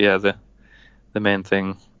but yeah, the main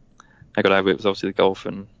thing I got out of it was obviously the golf.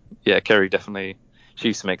 And yeah, Kerry definitely, she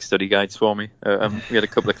used to make study guides for me. We had a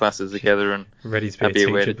couple of classes together, and ready to be a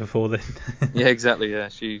teacher before then. Yeah, exactly. Yeah,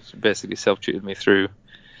 she basically self-tutored me through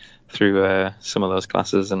some of those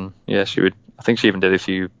classes, and yeah, I think she even did a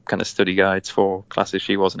few kind of study guides for classes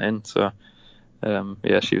she wasn't in. So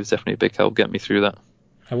yeah, she was definitely a big help getting me through that.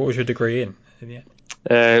 And what was your degree in?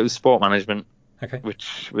 It was sport management, Okay.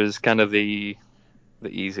 which was kind of the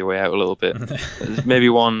easy way out a little bit. Maybe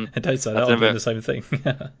one. Don't say that. I'm doing the same thing.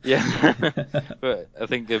 Yeah, but I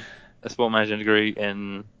think a sport management degree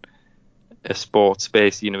in a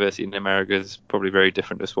sports-based university in America is probably very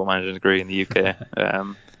different to a sport management degree in the UK.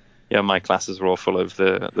 My classes were all full of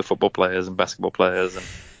the football players and basketball players,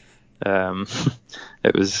 and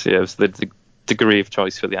it was the degree of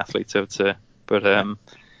choice for the athletes, I would say. But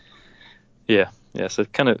so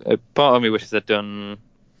kind of a part of me wishes I'd done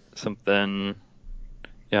something,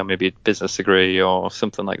 maybe a business degree or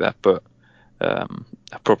something like that. But my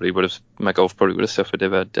golf probably would have suffered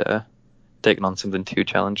if I'd taken on something too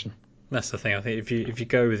challenging. That's the thing. I think if you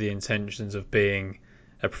go with the intentions of being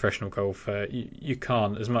a professional golfer, you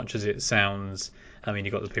can't, as much as it sounds. I mean,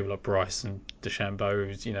 you've got the people like Bryce and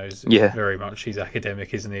DeChambeau, very much he's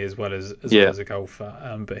academic, isn't he, as well as a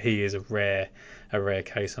golfer. But he is a rare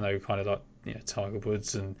case. I know, kind of like Tiger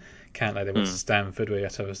Woods and Cantlay, they went to Stanford where you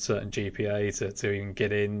have to have a certain GPA to even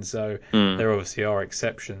get in. So there obviously are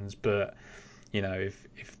exceptions, but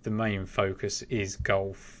if the main focus is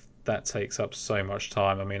golf, that takes up so much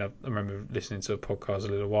time. I mean, I remember listening to a podcast a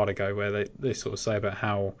little while ago where they sort of say about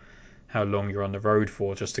how long you're on the road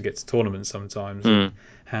for just to get to tournaments sometimes, and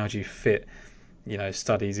how do you fit,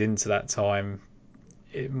 studies into that time.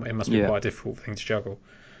 It must be Yeah. quite a difficult thing to juggle.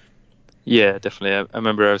 Yeah, definitely. I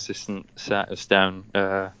remember our assistant sat us down.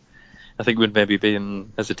 I think we'd maybe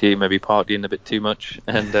been, as a team, maybe partying a bit too much.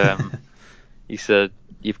 And he said,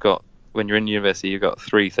 when you're in university, you've got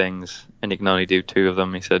three things and you can only do two of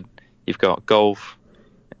them. He said, you've got golf,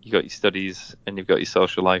 you've got your studies, and you've got your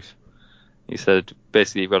social life. He said,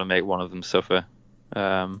 basically, you've got to make one of them suffer.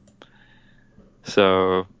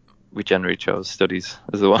 So we generally chose studies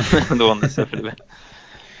as the one, the one that suffered a bit.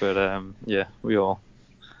 But yeah, we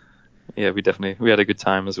had a good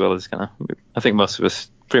time, as well as I think most of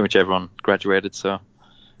us, pretty much everyone, graduated, so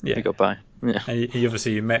we got by. Yeah. And you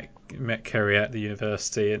obviously met Kerry at the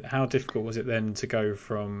university, and how difficult was it then to go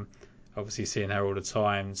from obviously seeing her all the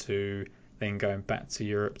time to then going back to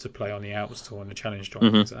Europe to play on the Alps Tour and the Challenge Tour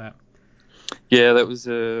and things like that? Yeah, it was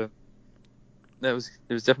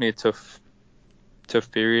definitely a tough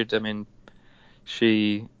period. I mean,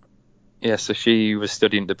 she was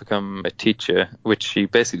studying to become a teacher, which she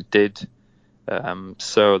basically did,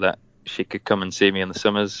 so that she could come and see me in the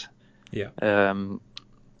summers. Yeah.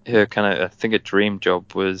 Her I think her dream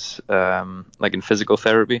job was like in physical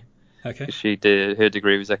therapy. Okay. Her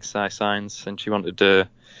degree was exercise science, and she wanted to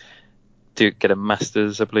get a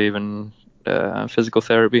master's, I believe, in physical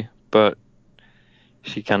therapy. But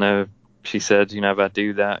she said, if I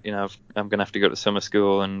do that, I'm going to have to go to summer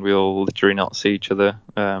school and we'll literally not see each other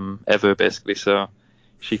ever, basically. So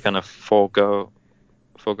she kind of foregone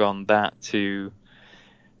that she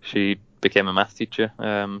became a math teacher,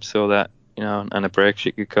 so that, and a break,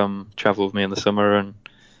 she could come travel with me in the summer. And,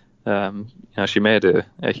 she made a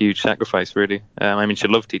huge sacrifice, really. I mean, she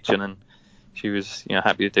loved teaching and she was,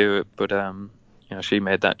 happy to do it. But, she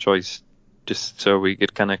made that choice just so we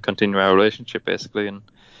could kind of continue our relationship, basically. And,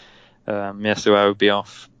 so I would be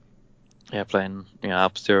off, playing,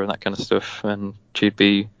 Alps Tour and that kind of stuff, and she'd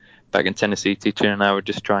be back in Tennessee teaching, and I would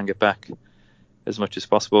just try and get back as much as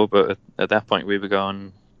possible. But at that point, we were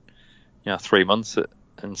going, 3 months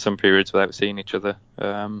in some periods without seeing each other.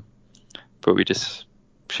 But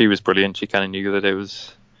she was brilliant. She kind of knew that it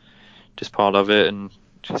was just part of it, and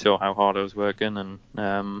she saw how hard I was working. And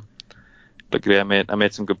luckily, I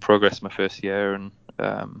made some good progress my first year, and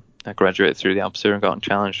I graduated through the Alps Tour and got on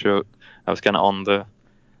Challenge. So I was kind of on the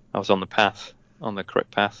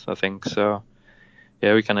correct path, I think. So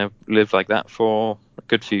yeah, we kind of lived like that for a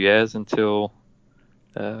good few years until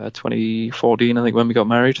 2014, I think, when we got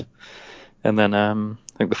married. And then I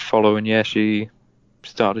think the following year she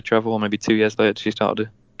started to travel, or maybe 2 years later she started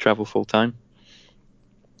to travel full time.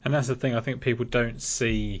 And that's the thing, I think people don't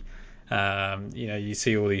see. You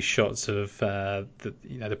see all these shots of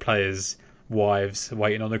the players' wives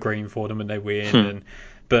waiting on the green for them when they win,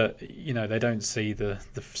 but they don't see the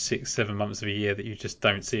 6-7 months of a year that you just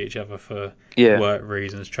don't see each other for work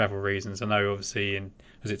reasons, travel reasons. I know obviously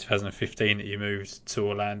was it 2015 that you moved to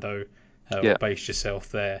Orlando, or based yourself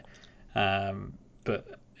there, but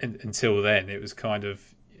until then it was kind of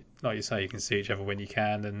like you say, you can see each other when you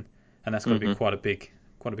can, and that's got to be quite a big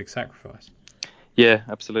sacrifice. Yeah,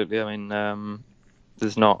 absolutely. I mean,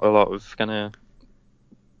 there's not a lot of kind of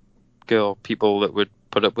people that would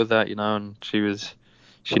put up with that, and she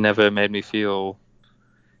never made me feel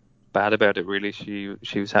bad about it, really. She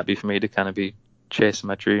was happy for me to kind of be chasing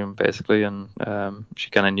my dream, basically, and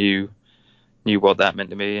she kind of knew what that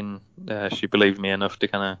meant to me, and she believed me enough to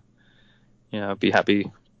kind of be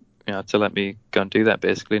happy, to let me go and do that,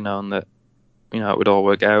 basically, knowing that it would all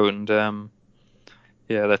work out. And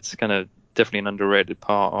that's kind of definitely an underrated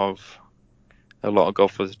part of a lot of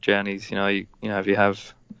golfers' journeys. If you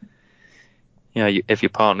have, if your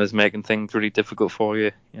partner's making things really difficult for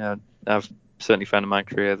you, I've certainly found in my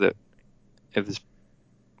career that if there's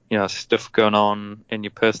stuff going on in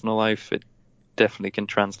your personal life, it definitely can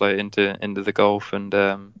translate into the golf. And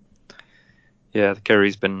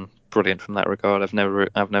Kerry's been brilliant from that regard. I've never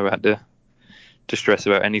had to stress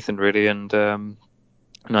about anything, really. And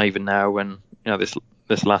not even now, when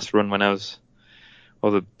this last run, when I was,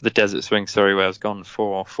 or the Desert Swing, sorry, where I was gone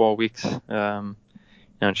for 4 weeks, and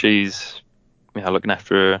she's looking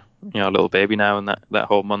after a little baby now, and that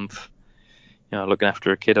whole month, looking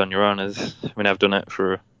after a kid on your own I've done it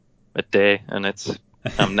for a day, and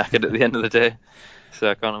I'm knackered at the end of the day. So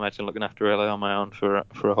I can't imagine looking after Ella on my own for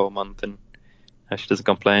a whole month. And she doesn't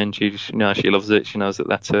complain. She loves it. She knows that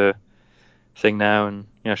that's her thing now, and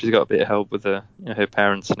she's got a bit of help with her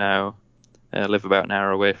parents now. Live about an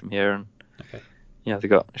hour away from here, and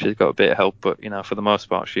she's got a bit of help, but for the most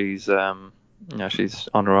part she's she's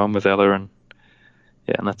on her own with Ella, and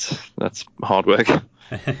and that's hard work.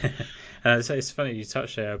 So it's funny you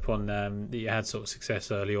touched there upon that you had sort of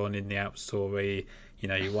success early on in the Alps Tour where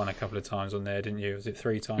you won a couple of times on there, didn't you? Was it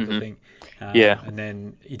 3 times, I think? Yeah. And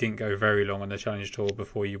then you didn't go very long on the Challenge Tour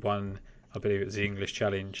before you won, I believe it was the English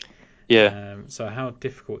Challenge. Yeah. So how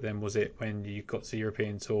difficult then was it when you got to the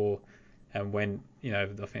European Tour and when, I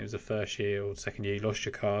think it was the first year or second year you lost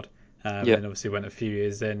your card, and then obviously went a few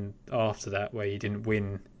years then after that where you didn't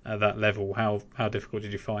win at that level. How difficult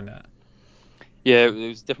did you find that? Yeah, it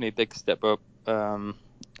was definitely a big step up. I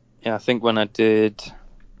think when I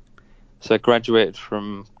graduated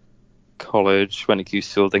from college, went to Q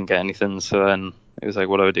School, didn't get anything, so then it was like,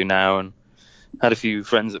 what do I do now? And I had a few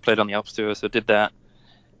friends that played on the Alps Tour, so I did that.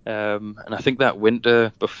 And I think that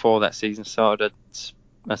winter before that season started,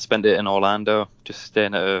 I spent it in Orlando, just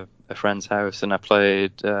staying at a friend's house, and I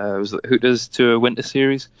played. It was the Hooters Tour Winter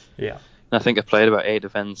Series. Yeah. And I think I played about 8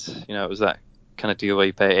 events. It was that kind of deal where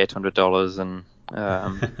you pay $800 and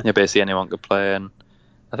basically anyone could play. And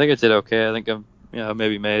I think I did okay. I think I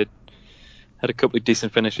maybe had a couple of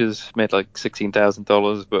decent finishes, made like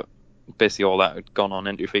 $16,000, but basically all that had gone on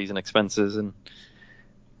entry fees and expenses. And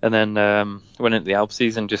then went into the Alps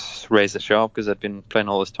season, just raised the shop because I'd been playing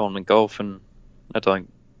all this tournament golf, and I don't think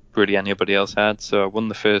really anybody else had. So I won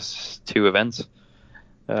the first 2 events.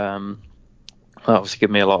 That obviously gave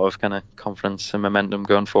me a lot of kind of confidence and momentum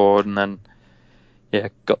going forward. And then,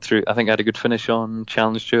 got through. I think I had a good finish on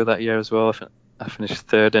Challenge Tour that year as well. I finished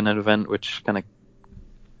 3rd in an event, which kind of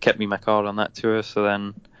kept me my card on that tour. So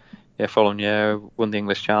then, following year, won the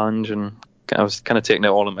English Challenge, and I was kind of taking it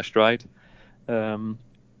all in my stride.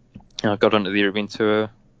 I got onto the European Tour,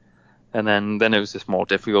 and then it was just more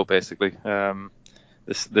difficult, basically.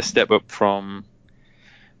 The step up from,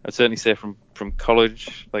 I'd certainly say from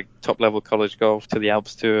college, like top level college golf, to the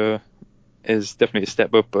Alps Tour is definitely a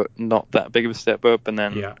step up, but not that big of a step up. And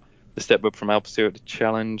then the step up from Alps Tour to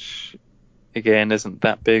Challenge, again, isn't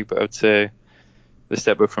that big, but I would say the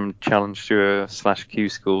step up from Challenge Tour / Q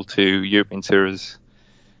School to European Tour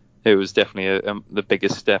it was definitely the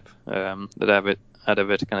biggest step that I'd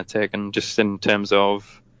ever kind of taken, just in terms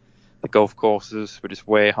of the golf courses were just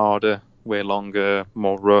way harder, way longer,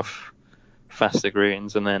 more rough, faster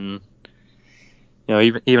greens. And then,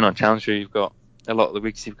 even on Challenge Tour, you've got a lot of the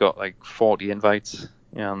weeks you've got like 40 invites,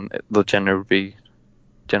 and they'll generally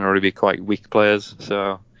be quite weak players.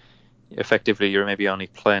 So effectively, you're maybe only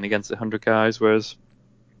playing against 100 guys, whereas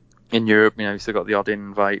in Europe, you still got the odd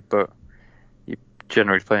invite, but you're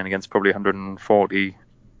generally playing against probably 140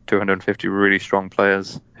 to 150 really strong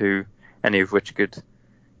players, who any of which could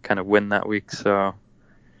kind of win that week. So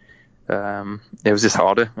it was just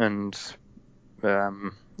harder, and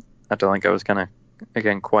I don't think I was kind of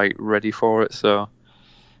again quite ready for it. So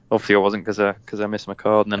obviously I wasn't, because I missed my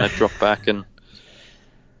card, and then I dropped back, and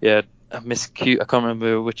I missed Q. I can't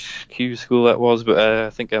remember which Q school that was, but I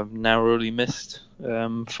think I've narrowly missed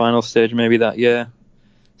final stage maybe that year.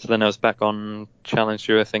 So then I was back on Challenge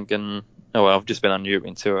Tour thinking, oh well, I've just been on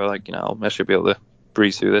European Tour, I should be able to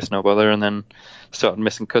breeze through this, no bother. And then started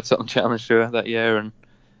missing cuts on Challenge Tour that year, and it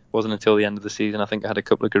wasn't until the end of the season I think I had a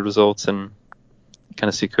couple of good results and kind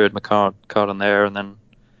of secured my card on there. And then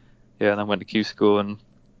then went to Q School and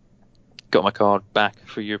got my card back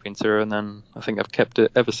for European Tour, and then I think I've kept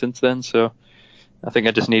it ever since then. So I think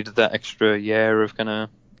I just needed that extra year of kind of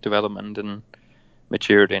development and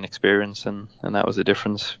maturity and experience, and that was the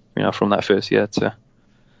difference, from that first year to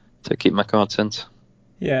keep my card since.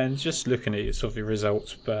 Yeah, and just looking at your sort of your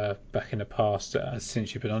results back in the past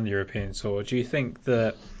since you've been on the European Tour, do you think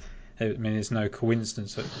that, it's no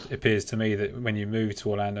coincidence, it appears to me, that when you moved to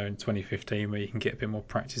Orlando in 2015, where you can get a bit more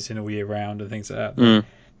practice in all year round and things like that,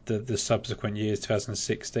 the subsequent years,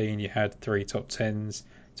 2016, you had 3 top 10s,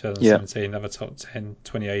 2017, another top 10,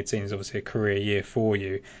 2018 is obviously a career year for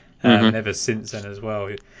you, and ever since then as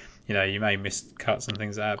well. You may miss cuts and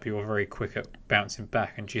things like that, but you're very quick at bouncing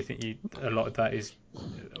back. And do you think a lot of that is,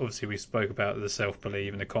 obviously we spoke about the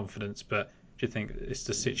self-belief and the confidence, but do you think it's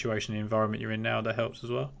the situation, the environment you're in now that helps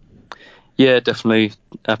as well? Yeah, definitely,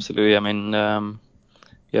 absolutely. I mean,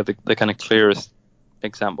 the kind of clearest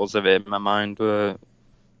examples of it in my mind were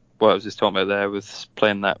what I was just talking about there, with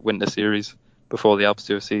playing that winter series before the Alps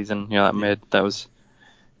Tour season. That was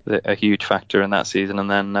a huge factor in that season. And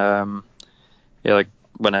then like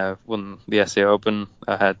when I won the SA Open,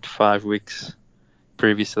 I had 5 weeks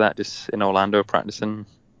previous to that just in Orlando practicing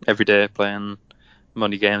every day, playing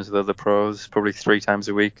money games with other pros, probably 3 times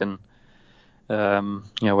a week. And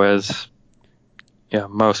whereas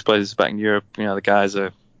most places back in Europe, the guys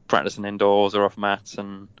are practicing indoors or off mats,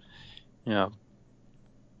 and you know,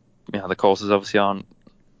 the courses obviously aren't,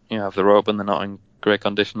 if they're open, they're not in great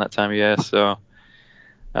condition that time of year. So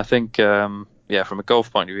I think, from a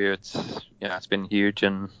golf point of view, it's been huge,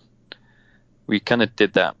 and we kind of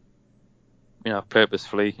did that,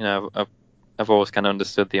 purposefully. I've always kind of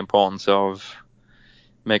understood the importance of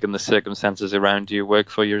making the circumstances around you work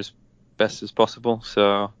for you as best as possible.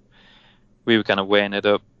 So we were kind of weighing it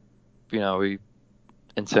up,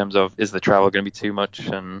 in terms of, is the travel going to be too much?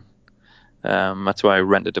 And that's why I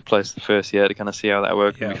rented a place the first year to kind of see how that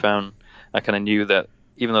worked. Yeah. And we found, I kind of knew that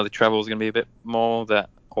even though the travel was going to be a bit more, that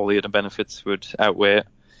all the other benefits would outweigh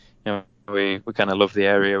it. We kind of love the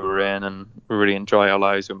area we're in, and we really enjoy our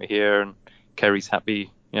lives when we're here. And Kerry's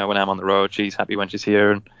happy, when I'm on the road. She's happy when she's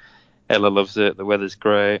here, and Ella loves it. The weather's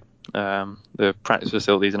great. The practice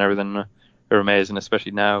facilities and everything are amazing,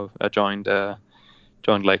 especially now I joined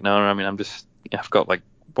Lake Nona. I mean, I've got like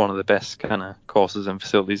one of the best kind of courses and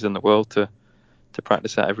facilities in the world to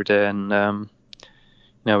practice at every day. And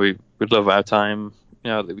we love our time,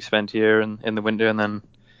 that we spend here in the winter, and then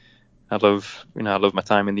I love my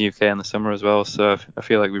time in the UK in the summer as well. So I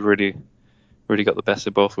feel like we've really got the best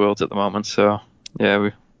of both worlds at the moment. So yeah,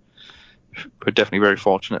 we're definitely very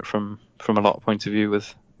fortunate from a lot of points of view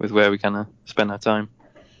with where we kind of spend our time.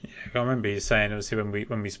 Yeah, I remember you saying, obviously,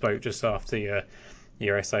 when we spoke just after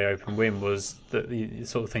your SA Open win, was that the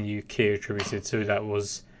sort of thing you key attributed to that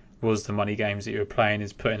was the money games that you were playing,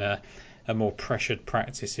 is putting a more pressured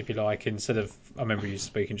practice, if you like, instead of, I remember you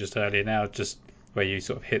speaking just earlier now, just where you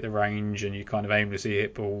sort of hit the range and you kind of aimlessly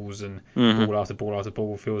hit balls, and ball after ball after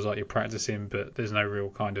ball feels like you're practicing, but there's no real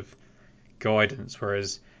kind of guidance.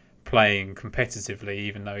 Whereas playing competitively,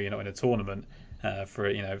 even though you're not in a tournament, for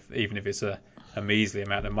even if it's a measly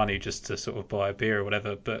amount of money just to sort of buy a beer or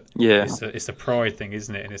whatever, but Yeah, it's a pride thing,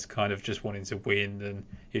 isn't it? And it's kind of just wanting to win, and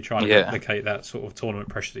you're trying to replicate that sort of tournament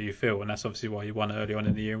pressure that you feel, and that's obviously why you won early on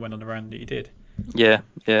in the year and went on the round that you did. Yeah,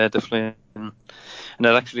 definitely. And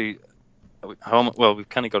that actually, we've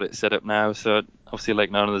kind of got it set up now. So obviously, Lake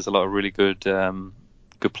Nona, there's a lot of really good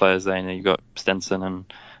players there. You've got Stenson and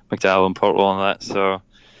McDowell and Portwell and that. So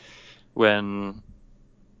when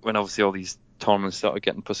obviously all these tournaments started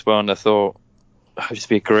getting postponed, I thought it would just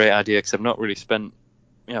be a great idea, because I've not really spent,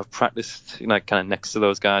 I've practiced, kind of next to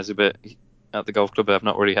those guys a bit at the golf club, but I've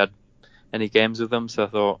not really had any games with them. So I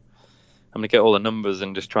thought, I'm going to get all the numbers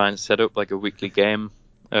and just try and set up like a weekly game.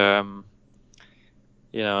 And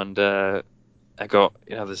I got,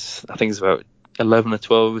 I think it's about 11 or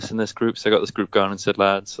 12 of us in this group. So I got this group going and said,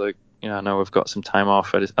 lads, like, I know we've got some time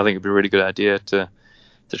off. I think it'd be a really good idea to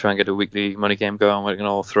try and get a weekly money game going. We can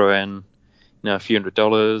all throw in, a few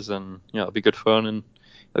 $100, and, it'll be good fun, and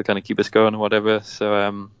it'll kind of keep us going or whatever.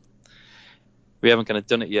 So we haven't kind of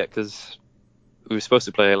done it yet, because we were supposed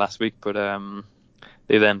to play last week, but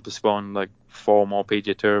they then postponed like 4 more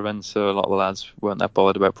PGA Tour events, so a lot of the lads weren't that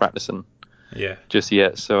bothered about practicing just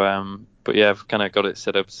yet. So, but yeah, I've kind of got it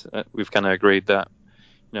set up. We've kind of agreed that,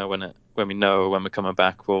 when we know when we're coming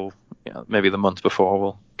back, we'll, maybe the month before,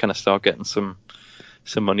 we'll kind of start getting some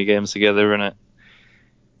money games together, and it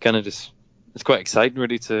kind of just, it's quite exciting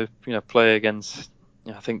really to, play against.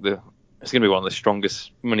 I think it's going to be one of the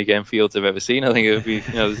strongest money game fields I've ever seen. I think it would be,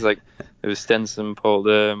 there's like, it was Stenson,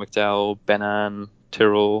 Poulter, McDowell, Benan,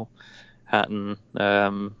 Tyrrell, Hatton,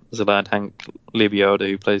 there's a lad, Hank Lebioda,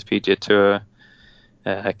 who plays PGA Tour,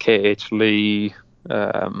 KH Lee,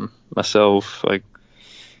 myself. Like,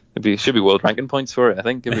 it should be world ranking points for it, I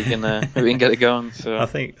think, if we can get it going. So I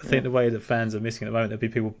think the way that fans are missing at the moment, there'll be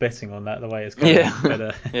people betting on that, the way it's going.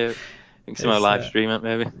 But, yeah. Somehow live stream it,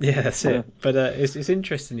 maybe. Yeah, that's it. But it's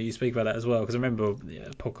interesting that you speak about that as well, because I remember a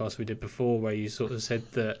podcast we did before where you sort of said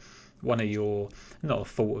that one of your, not a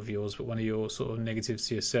fault of yours, but one of your sort of negatives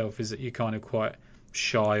to yourself is that you're kind of quite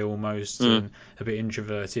shy almost, and a bit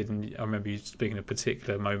introverted. And I remember you speaking of a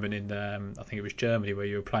particular moment in, I think it was Germany, where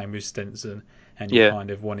you were playing with Stenson, and you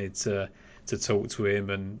kind of wanted to talk to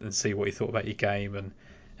him and see what he thought about your game, and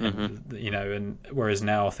and whereas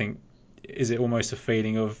now I think, is it almost a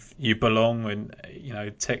feeling of you belong, and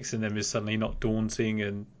texting them is suddenly not daunting,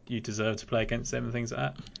 and you deserve to play against them and things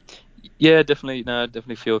like that? Yeah, definitely. No, I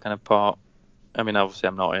definitely feel kind of part. I mean, obviously,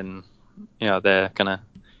 I'm not in their kind of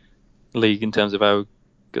league in terms of how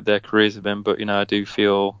good their careers have been, but I do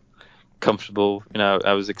feel comfortable.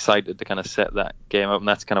 I was excited to kind of set that game up, and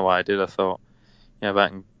that's kind of why I did. I thought, if I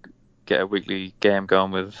can get a weekly game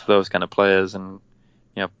going with those kind of players, and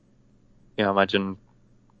imagine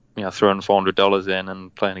throwing $400 in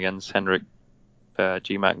and playing against Henrik,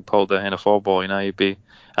 GMAC and Poulter in a 4-ball, I'd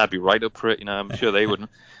be right up for it. I'm sure they wouldn't.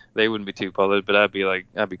 they wouldn't be too bothered, but I'd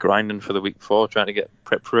be grinding for the week before, trying to get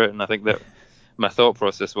prep for it. And I think that my thought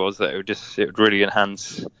process was that it would really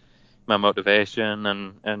enhance my motivation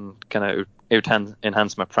and kind of it would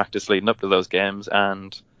enhance my practice leading up to those games,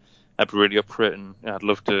 and I'd be really up for it, and I'd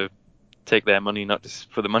love to take their money, not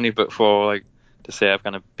just for the money, but for like to say I've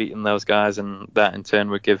kind of beaten those guys, and that in turn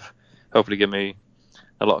would hopefully give me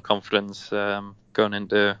a lot of confidence going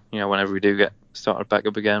into whenever we do get started back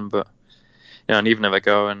up again. But and even if I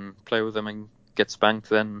go and play with them and get spanked,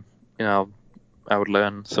 then I would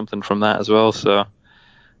learn something from that as well. So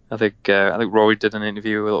I think Rory did an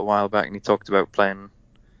interview a little while back, and he talked about playing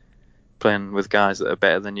with guys that are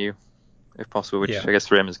better than you, if possible, which I guess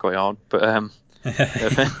for him is quite hard. But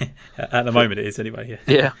at the moment it is anyway.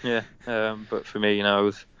 Yeah. But for me,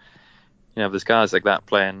 there's guys like that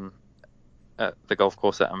playing at the golf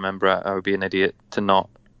course that I'm a member at, I would be an idiot to not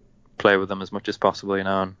play with them as much as possible,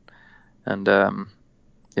 and so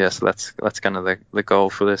that's kind of the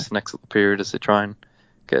goal for this next little period, is to try and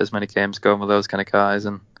get as many games going with those kind of guys,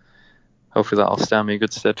 and hopefully that'll stand me in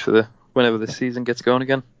good stead for whenever the season gets going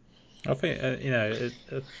again. I think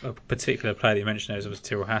a particular player that you mentioned was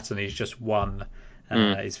Tyrrell Hatton. He's just won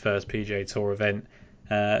his first PGA Tour event.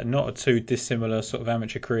 Not a too dissimilar sort of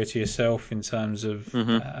amateur career to yourself in terms of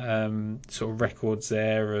sort of records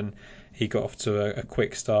there, and he got off to a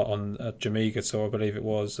quick start on a Jamaica Tour, I believe it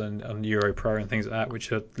was, and on Euro Pro and things like that,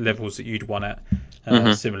 which are levels that you'd won at,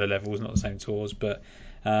 similar levels, not the same tours, but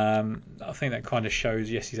I think that kind of shows.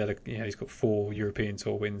 Yes, he's got 4 European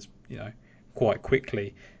Tour wins, quite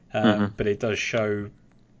quickly, but it does show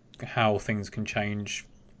how things can change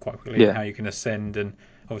quite quickly, and how you can ascend, and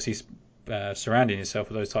obviously surrounding yourself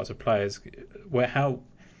with those types of players.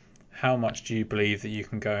 How much do you believe that you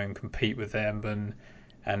can go and compete with them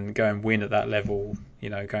and go and win at that level,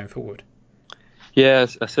 going forward? Yeah,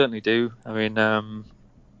 I certainly do. I mean, I've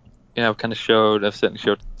certainly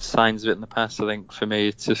showed signs of it in the past. I think for me,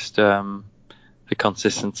 it's just the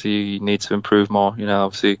consistency needs to improve more.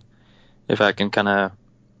 Obviously, if I can kind of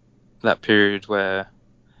that period where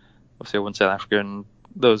obviously I won South Africa and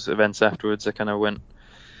those events afterwards, I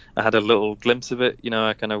had a little glimpse of it.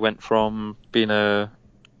 I kind of went from being not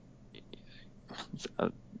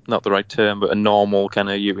the right term, but a normal kind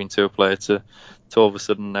of European Tour player to all of a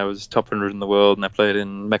sudden I was top 100 in the world, and I played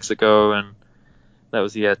in Mexico, and that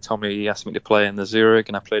was the year Tommy asked me to play in the Zurich,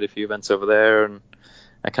 and I played a few events over there, and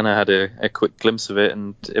I kind of had a quick glimpse of it.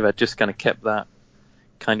 And if I just kind of kept that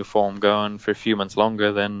kind of form going for a few months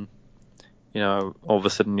longer, then all of a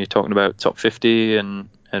sudden you're talking about top 50 and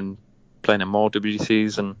playing in more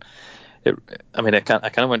WGCs. And I kind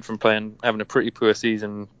of went from having a pretty poor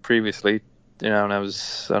season previously, and I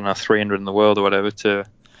was 300 in the world or whatever, to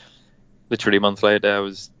literally a month later I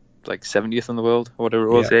was like 70th in the world or whatever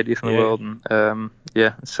it was, 80th in the world. And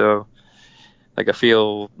so like I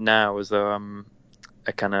feel now as though I'm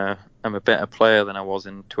a better player than I was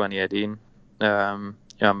in 2018.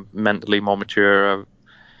 I'm mentally more mature.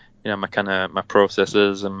 My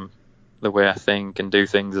processes and the way I think and do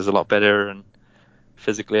things is a lot better, and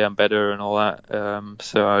physically I'm better and all that.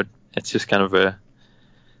 So it's just kind of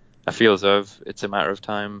I feel as though it's a matter of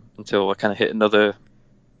time until I kind of hit another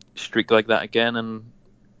streak like that again, and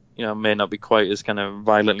may not be quite as kind of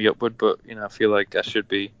violently upward, but I feel like I should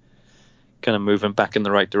be kind of moving back in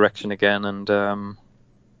the right direction again. And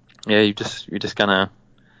you just kind of,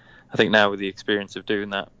 I think now with the experience of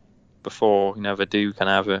doing that before, if I do kind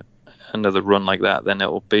of have another run like that, then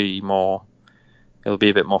it'll be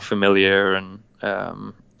a bit more familiar, and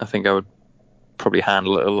I think I would probably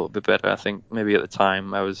handle it a little bit better. I think maybe at the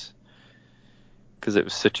time because it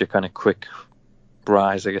was such a kind of quick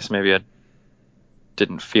rise, I guess maybe I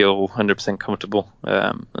didn't feel 100% comfortable,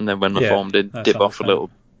 and then when my form did dip off a little,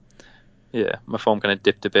 my form kind of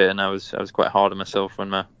dipped a bit, and I was quite hard on myself when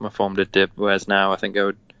my form did dip, whereas now I think I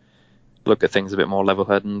would look at things a bit more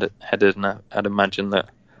level-headed, and I'd imagine that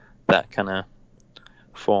kind of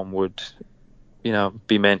form would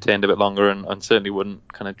be maintained a bit longer, and certainly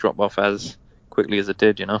wouldn't kind of drop off as quickly as it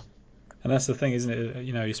did. And that's the thing, isn't it?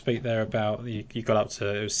 You speak there about you got up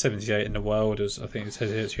to, it was 78 in the world, as I think it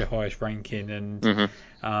says it's your highest ranking, and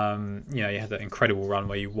you had that incredible run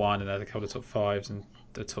where you won and had a couple of top 5s and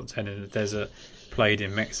the top 10 in the desert, played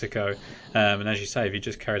in Mexico, and as you say, if you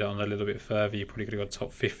just carried it on a little bit further, you probably could have got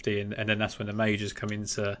top 50, and then that's when the majors come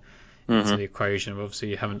into the equation. Obviously,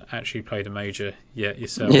 you haven't actually played a major yet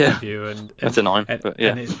yourself, have you? And that's annoying.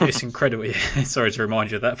 And it's incredible. Sorry to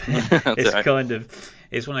remind you of that. But it's right.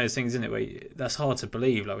 It's one of those things, isn't it? Where that's hard to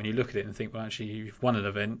believe. Like when you look at it and think, well, actually, you've won an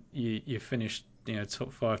event. You finished,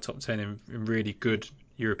 top 5, top 10 in really good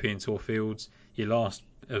European Tour fields. Your last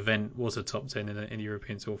event was a top 10 in a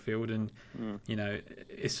European Tour field, and you know,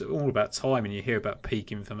 it's all about time, and you hear about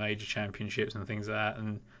peaking for major championships and things like that,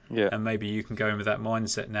 and maybe you can go in with that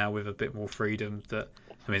mindset now with a bit more freedom. That,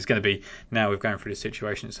 I mean, it's going to be, now we're going through this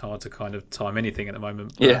situation, it's hard to kind of time anything at the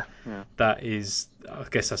moment, but that is, I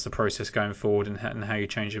guess that's the process going forward, and how you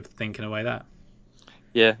change your thinking away that.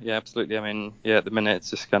 Yeah, absolutely. I mean, at the minute it's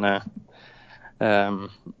just kind of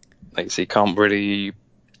like you say, can't really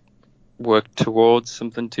work towards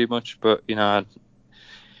something too much, but even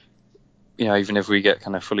if we get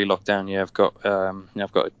kind of fully locked down, I've got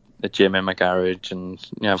a gym in my garage, and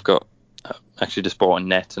I've got actually just bought a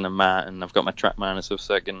net and a mat, and I've got my TrackMan and stuff,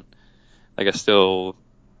 so I still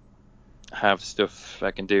have stuff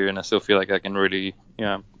I can do, and I still feel like I can really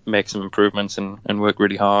make some improvements and work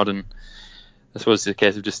really hard. And I suppose it's a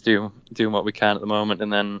case of just doing what we can at the moment,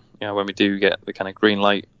 and then when we do get the kind of green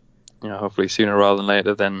light, hopefully sooner rather than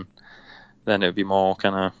later, then it would be more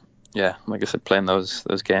kind of like I said, playing those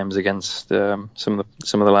games against some of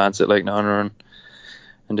the lads at Lake Nona,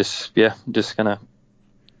 and just kind of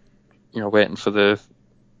waiting for the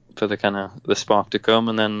kind of the spark to come,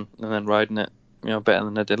 and then riding it better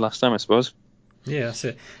than I did last time, I suppose. Yeah, that's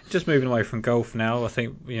it. Just moving away from golf now, I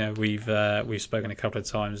think we've spoken a couple of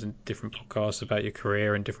times in different podcasts about your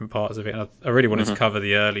career and different parts of it. And I really wanted to cover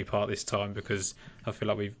the early part this time, because I feel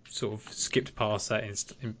like we've sort of skipped past that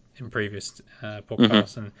in previous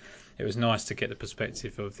podcasts, and it was nice to get the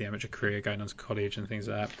perspective of the amateur career going on to college and things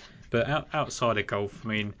like that. But outside of golf, I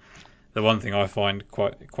mean, the one thing I find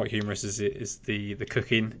quite humorous is the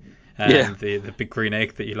cooking. The big green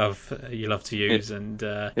egg that you love to use, and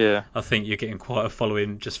I think you're getting quite a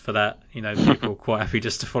following just for that. People are quite happy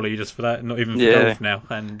just to follow you just for that, not even for golf now.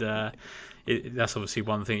 And that's obviously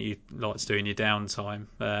one thing you like to do in your downtime.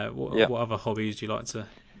 What other hobbies do you like to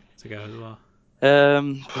go as well?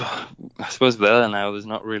 I suppose there now there's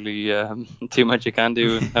not really too much you can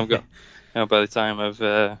do. I've got by the time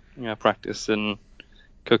I've practiced and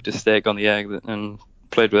cooked a steak on the egg and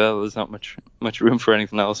played with that, there's not much room for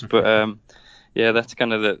anything else. But that's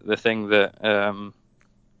kind of the thing that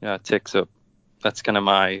takes up. That's kind of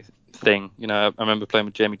my thing. I remember playing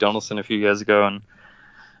with Jamie Donaldson a few years ago, and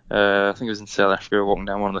I think it was in South Africa, walking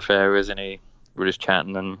down one of the fairways, and we were just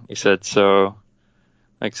chatting, and he said, so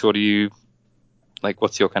what do you like?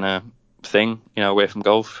 What's your kind of thing, away from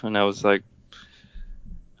golf? And I was like,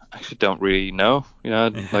 I actually don't really know.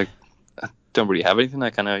 Like, I don't really have anything. I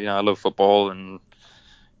kind of, I love football and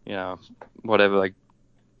whatever, like,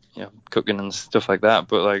 cooking and stuff like that.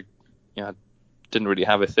 But like, I didn't really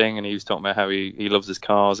have a thing. And he was talking about how he loves his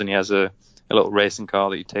cars, and he has a little racing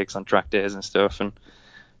car that he takes on track days and stuff. And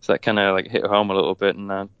so that kind of like hit home a little bit,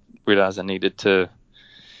 and I realized I needed to.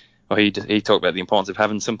 Well, he talked about the importance of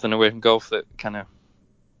having something away from golf that kind of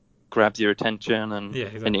grabs your attention, and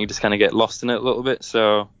and you just kind of get lost in it a little bit.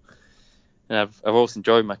 So. And I've always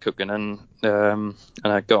enjoyed my cooking, and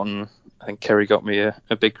I think Kerry got me a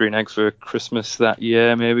big green egg for Christmas that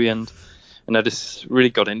year, maybe, and I just really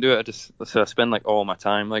got into it. So I spend like all my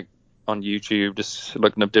time like on YouTube, just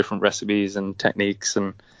looking up different recipes and techniques,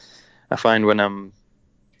 and I find when I'm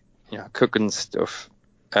cooking stuff,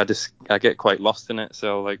 I get quite lost in it.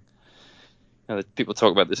 So like people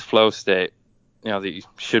talk about this flow state, that you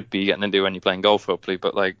should be getting into when you're playing golf, hopefully,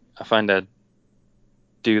 but like I find I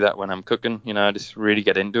do that when I'm cooking. I just really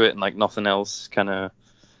get into it, and like nothing else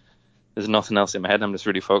there's nothing else in my head. I'm just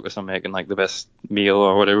really focused on making like the best meal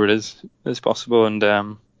or whatever it is as possible. And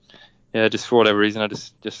just for whatever reason, I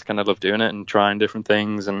just kind of love doing it and trying different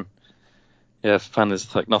things. And I find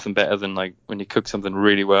there's like nothing better than like when you cook something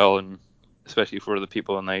really well, and especially for other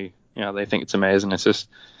people, and they think it's amazing. It's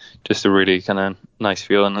just a really kind of nice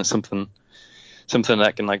feeling, and something that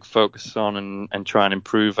I can like focus on and try and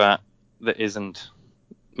improve at, that isn't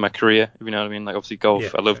my career, if you know what I mean. Like obviously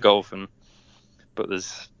golf, I love golf, but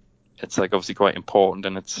it's like obviously quite important,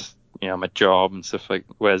 and it's my job and stuff, like,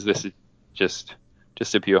 whereas this is just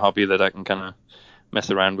a pure hobby that I can kind of mess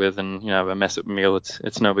around with, and if I mess up a meal,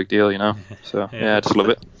 it's no big deal, so I just love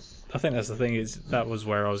it. I think that's the thing, is that was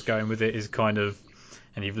where I was going with it, is kind of,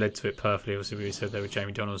 and you've led to it perfectly. Obviously we said there with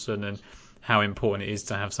Jamie Donaldson, and how important it is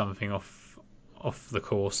to have something off the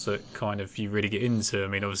course that kind of you really get into. I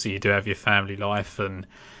mean, obviously you do have your family life, and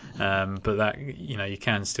but that you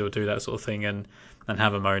can still do that sort of thing and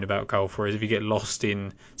have a moan about golf. Whereas if you get lost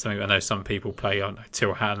in something, I know some people play,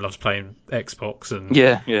 Tyrrell Hatton loves playing Xbox and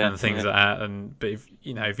things like that. But if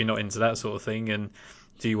if you're not into that sort of thing, and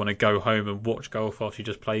do you want to go home and watch golf after you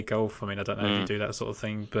just play golf? I mean, I don't know if you do that sort of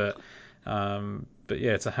thing, but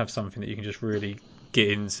yeah, to have something that you can just really get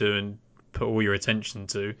into and put all your attention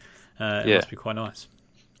to. It must be quite nice.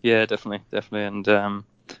 Yeah, definitely. And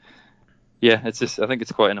yeah, it's just, I think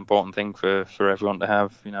it's quite an important thing for everyone to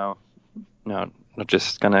have. Not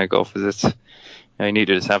just kind of golfers. It's, you need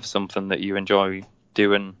to just have something that you enjoy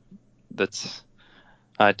doing that's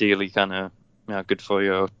ideally kind of good for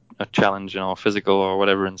you, a challenge, physical or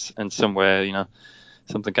whatever, in some way,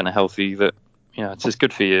 something kind of healthy that it's just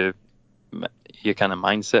good for your kind of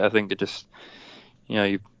mindset. I think it just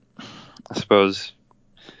I suppose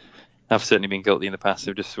I've certainly been guilty in the past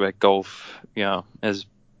of just where golf has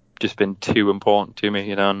just been too important to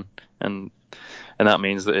me, and that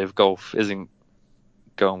means that if golf isn't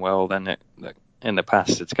going well, then in the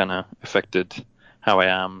past it's kind of affected how I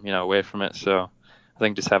am, away from it. So I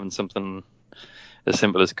think just having something as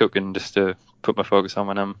simple as cooking just to put my focus on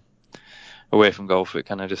when I'm away from golf, it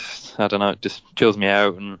kind of just, I don't know, it just chills me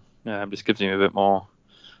out and just gives me a bit more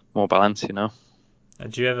balance,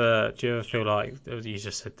 Do you ever feel like, you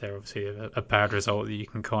just said there, obviously a bad result, that you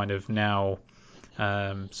can kind of now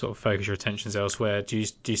sort of focus your attentions elsewhere? Do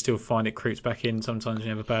you still find it creeps back in sometimes when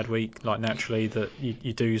you have a bad week, like naturally, that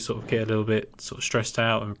you do sort of get a little bit sort of stressed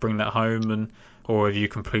out and bring that home, or have you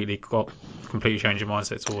completely changed your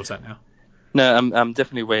mindset towards that now? No, I'm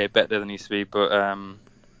definitely way better than I used to be, but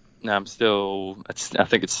no, I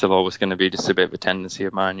think it's still always going to be just a bit of a tendency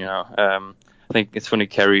of mine, I think it's funny,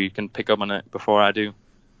 Kerry can pick up on it before I do.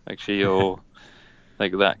 Like she'll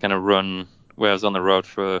like that kind of run where I was on the road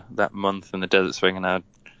for that month in the Desert Swing, and I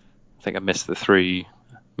think I missed the three,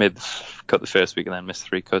 made the cut the first week and then missed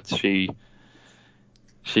 3 cuts. She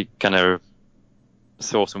kind of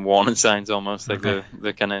saw some warning signs almost, like the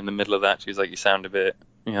kind of in the middle of that. She was like, "You sound a bit,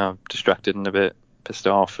 distracted and a bit pissed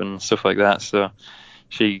off and stuff like that." So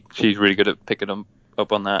she's really good at picking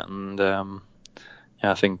up on that, and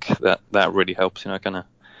I think that really helps, kind of,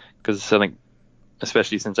 because I think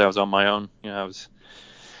especially since I was on my own, I was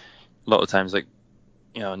a lot of times like,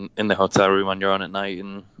 in the hotel room on your own at night,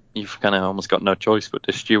 and you've kind of almost got no choice but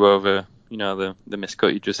to stew over, the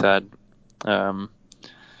miscut you just had.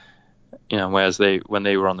 Whereas when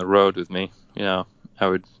they were on the road with me, I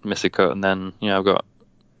would miss a cut, and then, I've got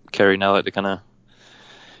Kerry Nella to kind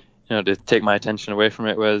of, to take my attention away from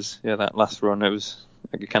it. Whereas, that last run, I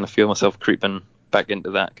could kind of feel myself creeping back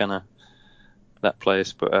into that kind of that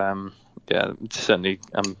place. But certainly,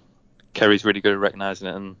 Kerry's really good at recognizing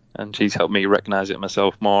it, and she's helped me recognize it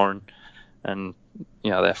myself more, and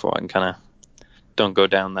therefore I can kind of don't go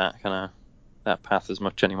down that kind of that path as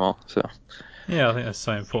much anymore. So. Yeah, I think that's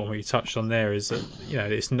so important. What you touched on there is that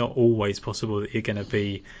it's not always possible that you're going to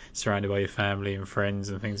be surrounded by your family and friends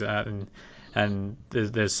and things like that, and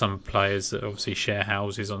there's some players that obviously share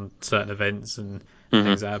houses on certain events and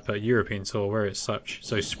things like that. But European Tour, where it's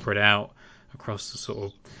so spread out across the sort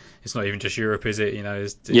of, it's not even just Europe, is it?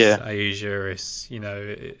 It's Asia, it's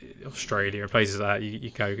Australia and places like that.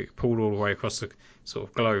 You get pulled all the way across the sort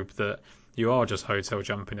of globe, that you are just hotel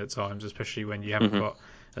jumping at times, especially when you haven't got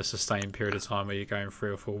a sustained period of time where you're going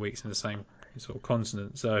 3 or 4 weeks in the same sort of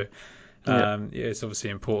continent. So it's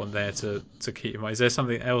obviously important there to keep in mind. Is there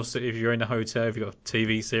something else that if you're in a hotel, if you've got a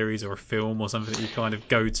TV series or a film or something that you kind of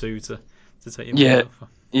go to take your mind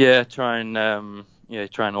off? Try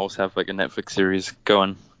and always have like a Netflix series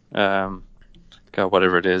going.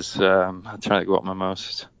 Whatever it is. I'm trying to think what my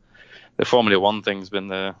most. The Formula One thing's been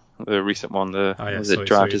the recent one. Was it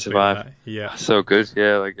Drive to Survive? Yeah, so good.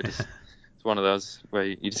 Yeah, like it's one of those where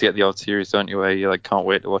you just get the odd series, don't you? Where you like can't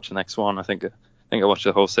wait to watch the next one. I think I watched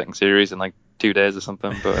the whole second series in like 2 days or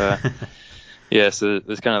something. But so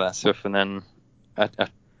there's kind of that stuff, and then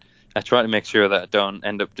I try to make sure that I don't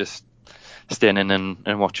end up just staying in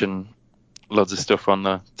and watching loads of stuff on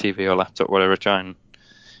the TV or laptop, whatever.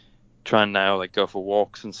 Try and now like go for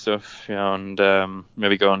walks and stuff, and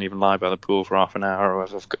maybe go and even lie by the pool for half an hour, or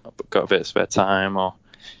if I've got a bit of spare time, or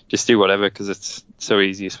just do whatever, because it's so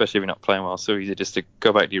easy, especially if you're not playing well. It's so easy just to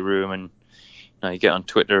go back to your room and you get on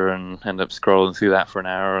Twitter and end up scrolling through that for an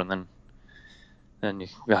hour, and then I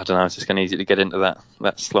don't know, it's just kind of easy to get into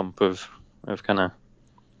that slump of kind of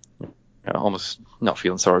almost not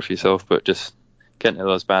feeling sorry for yourself, but just getting into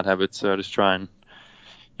those bad habits. So I just try and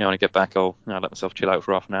when I get back, I'll let myself chill out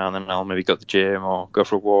for half an hour, and then I'll maybe go to the gym or go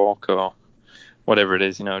for a walk or whatever it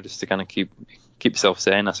is, just to kind of keep yourself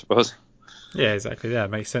sane, I suppose. Yeah, exactly. Yeah, it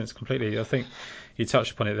makes sense completely. I think you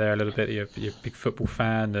touched upon it there a little bit. You're a big football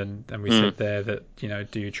fan, and we said there that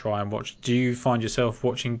do you try and watch? Do you find yourself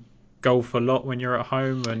watching golf a lot when you're at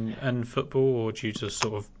home and football, or do you just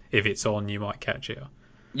sort of, if it's on, you might catch it?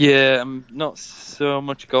 Yeah, not so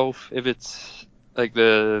much golf. If it's like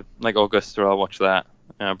Augusta, I'll watch that.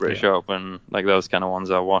 British Open, like those kind of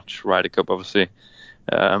ones I'll watch. Ryder Cup, obviously.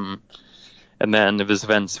 And then if there's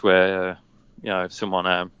events where if someone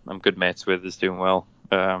I'm good mates with is doing well,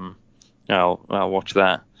 I'll watch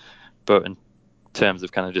that. But in terms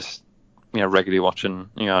of kind of just regularly watching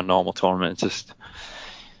a normal tournament, it's just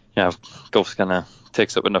golf kind of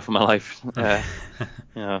takes up enough of my life.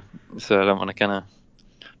 So I don't want to kind of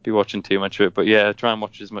be watching too much of it. But yeah, try and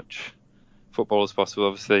watch as much football as possible.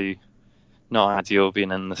 Obviously, not ideal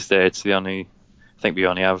being in the States. I think we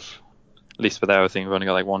only have, at least with our thing, we've only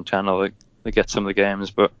got like one channel that gets some of the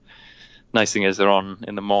games. But nice thing is they're on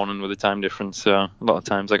in the morning with the time difference. So a lot of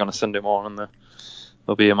times, like on a Sunday morning,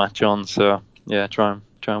 there'll be a match on. So yeah, try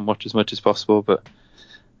and watch as much as possible. But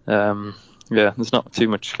there's not too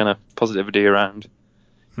much kind of positivity around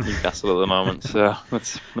Newcastle at the moment. So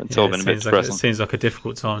it's all been a bit depressing. It seems like a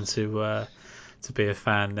difficult time to be a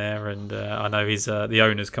fan there, and I know the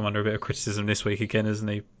owner's come under a bit of criticism this week again, hasn't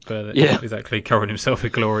he? But not exactly covering himself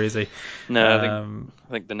with glory, is he? No,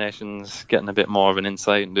 I think the nation's getting a bit more of an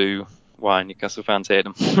insight into why Newcastle fans hate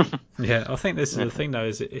him. Yeah, I think this is the thing though,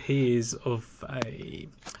 is that he is of a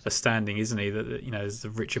standing, isn't he? That there's the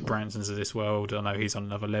Richard Bransons of this world. I know he's on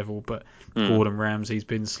another level, but Gordon Ramsay's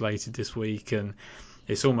been slated this week, and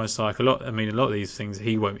it's almost like a lot of these things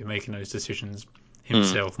he won't be making those decisions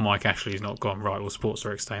himself. Mike Ashley's not gone, right, well, Sports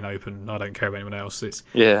Direct staying open, I don't care about anyone else. There's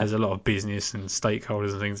a lot of business and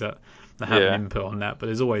stakeholders and things that have an input on that, but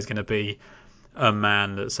there's always going to be a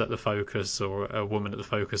man that's at the focus or a woman at the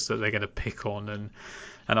focus that they're going to pick on, and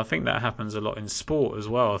I think that happens a lot in sport as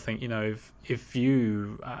well. I think if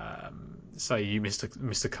you say you missed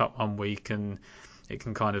a cut one week, and it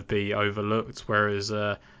can kind of be overlooked, whereas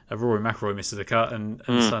a Rory McIlroy misses a cut and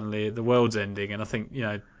suddenly the world's ending. And I think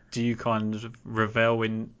do you kind of revel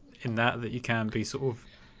in that you can be sort of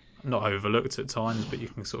not overlooked at times, but you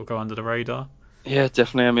can sort of go under the radar? Yeah,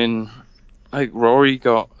 definitely. I mean, like Rory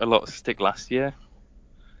got a lot of stick last year.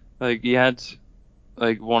 Like he had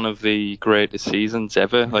like one of the greatest seasons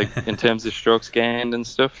ever, like in terms of strokes gained and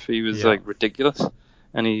stuff. He was like ridiculous,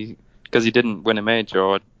 and because he didn't win a major,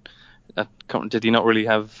 or did he not really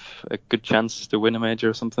have a good chance to win a major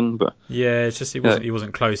or something? But yeah, it's just he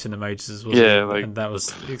wasn't close in the majors, was he? And that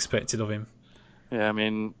was expected of him. Yeah, I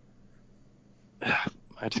mean,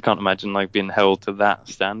 I just can't imagine like being held to that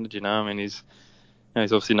standard. I mean, he's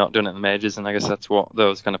obviously not doing it in the majors, and I guess that's what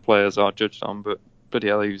those kind of players are judged on. But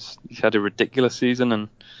yeah, he's had a ridiculous season, and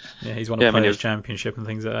he's won a Players' Championship and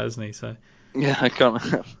things like that, hasn't he? So yeah, I can't.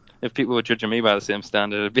 If people were judging me by the same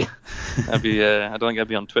standard, I don't think I'd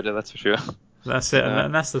be on Twitter, that's for sure. That's it,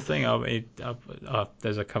 and that's the thing.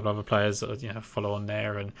 There's a couple of other players that follow on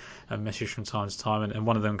there and message from time to time, and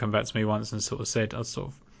one of them come back to me once and sort of said, I sort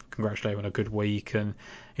of congratulate him on a good week, and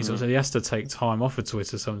he sort of said he has to take time off of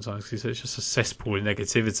Twitter sometimes because it's just a cesspool of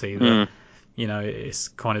negativity that it's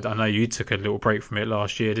kind of. I know you took a little break from it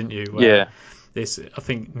last year, didn't you? I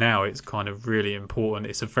think now it's kind of really important.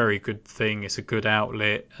 It's a very good thing. It's a good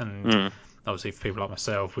outlet, and obviously for people like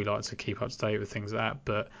myself, we like to keep up to date with things like that.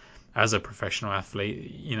 But as a professional athlete,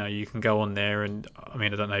 you can go on there, and I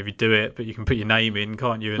mean, I don't know if you do it, but you can put your name in,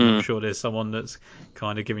 can't you? And I'm sure there's someone that's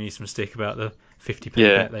kind of giving you some stick about the 50p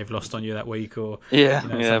bet they've lost on you that week, or I've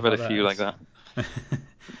had a few like that.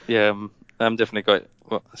 I'm definitely quite,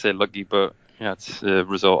 I say lucky, but it's a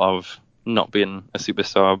result of not being a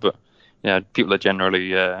superstar. But people are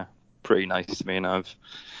generally pretty nice to me, and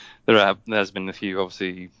there's been a few,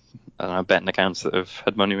 obviously, I don't know, betting accounts that have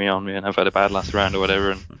had money on me, and I've had a bad last round or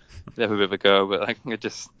whatever, and they have a bit of a go. But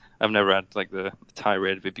I've never had like the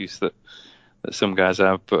tirade of abuse that some guys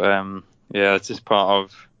have. But it's just part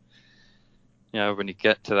of when you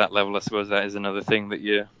get to that level, I suppose that is another thing that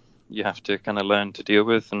you have to kind of learn to deal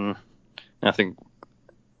with. And I think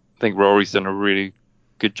Rory's done a really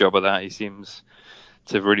good job of that. He seems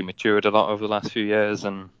to have really matured a lot over the last few years,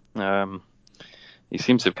 and he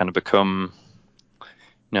seems to have kind of become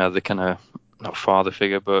the kind of, not father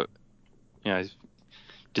figure, but he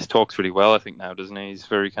just talks really well, I think, now, doesn't he? He's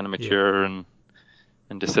very kind of mature and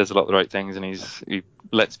just says a lot of the right things, and he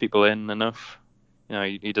lets people in enough.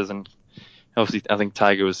 He doesn't. Obviously, I think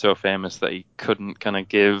Tiger was so famous that he couldn't kind of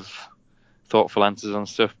give thoughtful answers on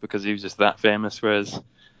stuff because he was just that famous. Whereas I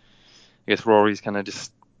guess Rory's kind of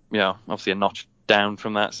just obviously a notch down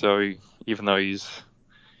from that. So even though he's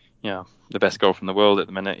the best golfer in the world at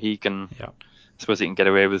the minute, he can. I suppose he can get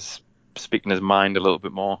away with speaking his mind a little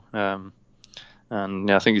bit more.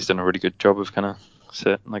 And I think he's done a really good job of kind of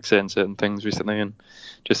saying certain things recently, and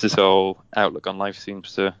just his whole outlook on life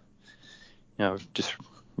seems to just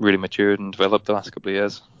really matured and developed the last couple of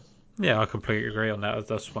years. Yeah, I completely agree on that.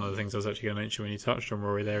 That's one of the things I was actually going to mention when you touched on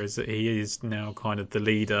Rory there, is that he is now kind of the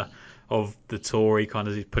leader of the tour. He kind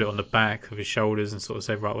of put it on the back of his shoulders and sort of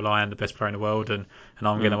said, right, well, I am the best player in the world, and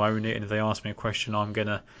I'm going Mm. to own it. And if they ask me a question, I'm going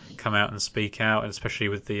to come out and speak out. And especially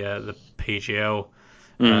with the PGL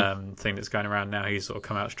Mm. thing that's going around now, he's sort of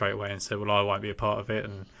come out straight away and said, well, I won't be a part of it.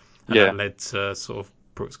 And Yeah. that led to sort of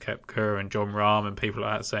Brooks Koepka and John Rahm and people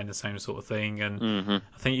like that saying the same sort of thing. And Mhm.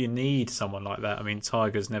 I think you need someone like that. I mean,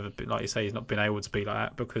 Tiger's never been, like you say, he's not been able to be like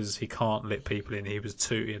that because he can't let people in. He had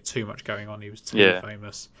too much going on. He was too Yeah.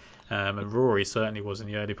 famous. And Rory certainly was in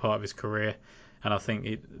the early part of his career. And I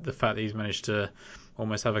think the fact that he's managed to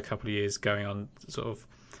almost have a couple of years going on, sort of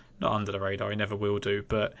not under the radar, he never will do,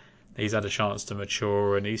 but he's had a chance to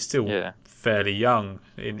mature, and he's still Yeah. fairly young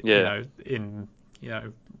in Yeah.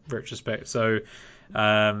 retrospect. So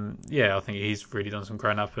yeah, I think he's really done some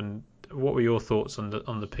growing up. And what were your thoughts on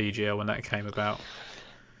the PGL when that came about?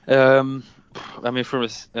 Um, I mean, from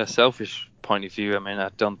a selfish point of view, I mean, I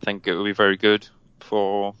don't think it would be very good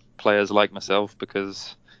for players like myself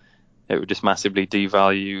because it would just massively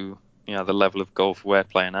devalue, the level of golf we're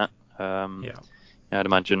playing at. Yeah, I'd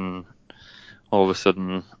imagine all of a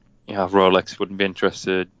sudden, Rolex wouldn't be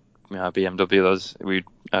interested. BMW,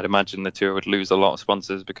 I'd imagine the tour would lose a lot of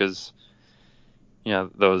sponsors because,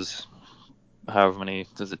 those however many,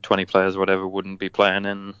 does it 20 players or whatever, wouldn't be playing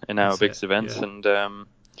in our that's biggest it. events, Yeah, and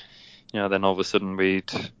then all of a sudden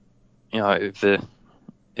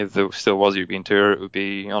if there still was European Tour, it would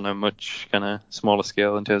be on a much kind of smaller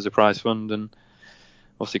scale in terms of prize fund and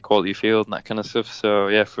obviously quality field and that kind of stuff. So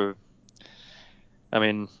yeah, I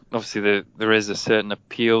mean, obviously there is a certain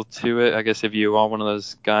appeal to it. I guess if you are one of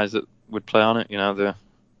those guys that would play on it, the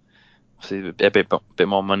obviously a bit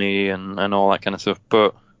more money and all that kind of stuff.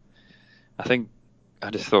 But I think I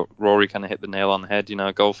just thought Rory kind of hit the nail on the head.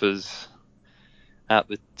 Golfers at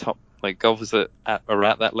the top, like golfers that are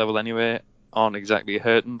at that level anyway, aren't exactly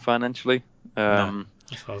hurting financially. no,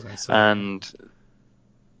 that's what I was going to say. Yeah, And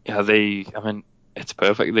I mean, it's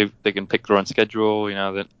perfect. They can pick their own schedule.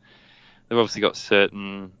 That they've obviously got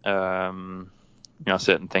certain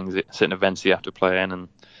things, certain events you have to play in, and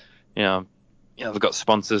they've got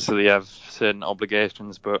sponsors, so they have certain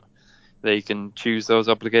obligations, but they can choose those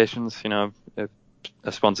obligations. If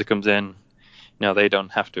a sponsor comes in, they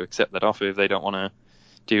don't have to accept that offer if they don't want to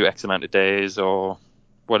do X amount of days or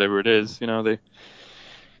whatever it is. You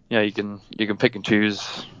can pick and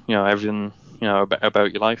choose, everything,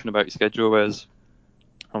 about your life and about your schedule. Whereas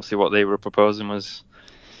obviously what they were proposing was,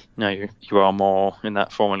 you are more in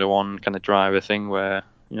that Formula One kind of driver thing where,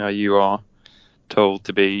 you are told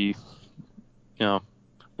to be,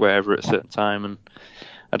 wherever at a certain time. And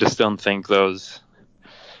I just don't think those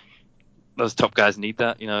top guys need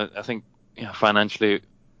that. I think, financially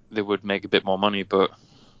they would make a bit more money, but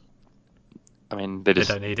I mean, they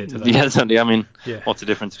don't need it, do they? yeah, I mean, Yeah, what's the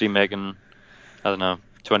difference between making, I don't know,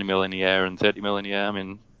 20 million a year and 30 million a year? I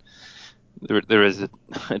mean, there is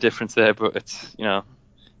a difference there, but it's,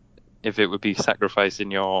 if it would be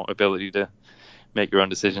sacrificing your ability to make your own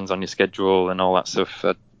decisions on your schedule and all that stuff,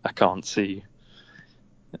 I can't see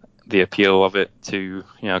the appeal of it to,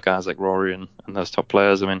 guys like Rory and those top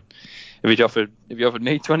players. I mean, if you offered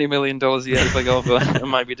me $20 million a year to play golf, it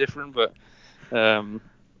might be different, but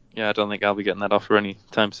yeah, I don't think I'll be getting that offer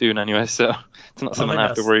anytime soon anyway, so it's not I something think I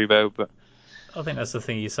have to that's worry about. But I think that's the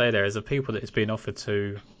thing you say there is the people that it's been offered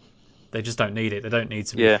to, they just don't need it. They don't need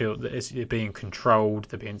to be yeah, feel that they're being controlled.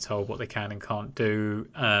 They're being told what they can and can't do.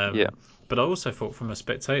 yeah, But I also thought, from a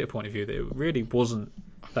spectator point of view, that it really wasn't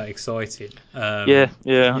that exciting. yeah,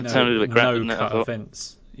 it sounded a bit crap, No didn't it? I cut thought,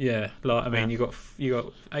 events. Yeah, like I yeah, mean, you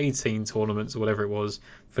got 18 tournaments or whatever it was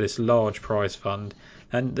for this large prize fund,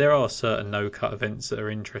 and there are certain no cut events that are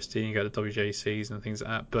interesting. You go to WJCs and things like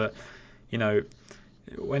that, but you know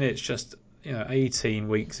when it's just 18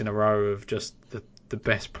 weeks in a row of just the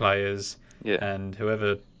best players, yeah, and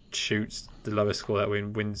whoever shoots the lowest score that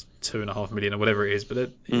wins 2.5 million or whatever it is. But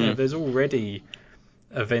mm, there's already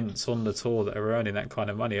events on the tour that are earning that kind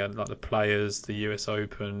of money, like the Players, the US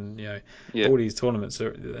Open. yeah, All these tournaments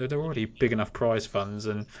they're already big enough prize funds,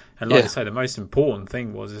 and like you yeah, say, the most important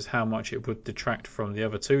thing is how much it would detract from the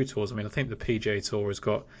other two tours. I mean, I think the PGA Tour has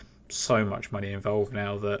got so much money involved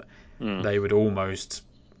now that mm, they would almost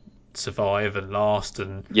survive and last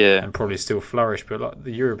yeah, and probably still flourish. But like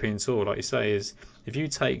the European Tour, like you say, is if you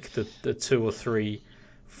take the two or three,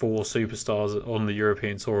 four superstars on the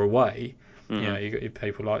European Tour away, mm, you got your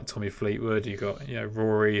people like Tommy Fleetwood, you got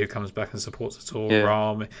Rory who comes back and supports the tour, yeah,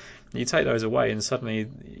 Rahm. You take those away, and suddenly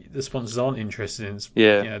the sponsors aren't interested in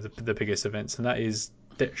yeah, the biggest events, and that is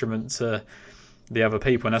detriment to the other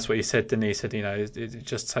people, and that's what he said, didn't he? He said, it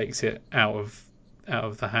just takes it out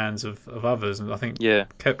of the hands of others. And I think Yeah.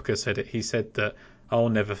 Koepka said it. He said that I'll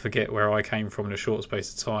never forget where I came from in a short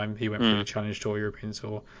space of time. He went through the Challenge Tour, European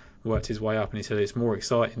Tour, worked his way up, and he said it's more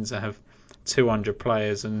exciting to have 200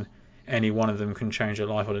 players and any one of them can change your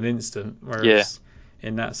life on an instant. Whereas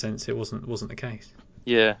in that sense, it wasn't the case.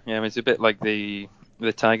 Yeah. I mean, it's a bit like the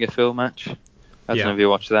Tiger Phil match. I don't know Yeah. if you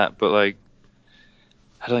watched that, but like,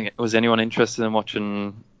 I don't think was anyone interested in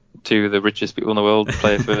watching two of the richest people in the world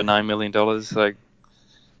play for $9 million. Like,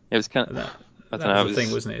 it was kind of. I don't know. That was the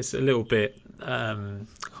thing, wasn't it? It's a little bit. I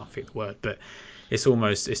can't think the word, but it's too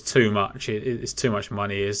much. It's too much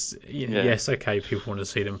money. Yes, okay. People want to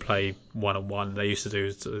see them play 1-on-1. They used to do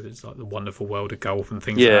it's like the wonderful world of golf and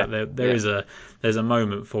things like that. There's a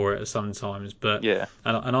moment for it sometimes, but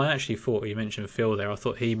and I actually thought you mentioned Phil there. I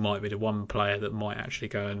thought he might be the one player that might actually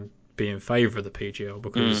go and be in favour of the PGL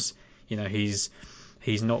because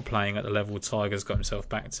he's not playing at the level Tiger's got himself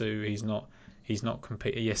back to. He's not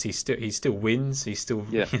competing. Yes, he still wins. He's still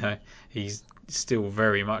he's still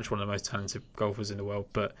very much one of the most talented golfers in the world.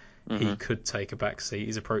 But he could take a back seat.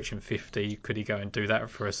 He's approaching 50. Could he go and do that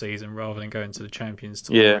for a season rather than going to the Champions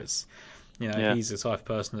Tour? Yeah. It's he's the type of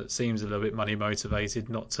person that seems a little bit money motivated.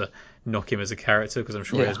 Not to knock him as a character because I'm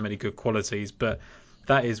sure he has many good qualities, but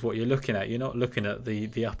that is what you're looking at. You're not looking at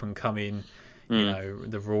the up and coming.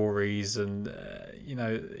 The Rorys and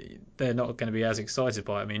they're not going to be as excited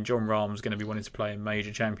by it. I mean, John Rahm's going to be wanting to play in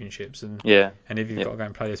major championships, and if you've got to go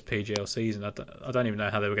and play this PGL season, I don't even know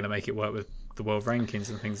how they were going to make it work with the world rankings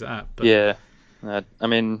and things like that. But I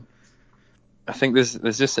mean, I think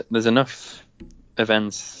there's enough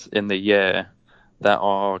events in the year that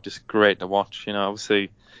are just great to watch. Obviously,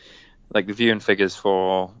 like the viewing figures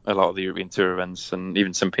for a lot of the European Tour events and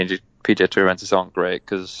even some PGA Tour events aren't great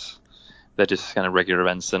because they're just kind of regular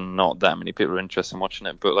events and not that many people are interested in watching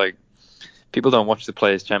it. But like, people don't watch the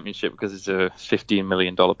Players Championship because it's a $15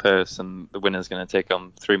 million purse and the winner's going to take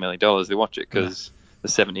on $3 million. They watch it because the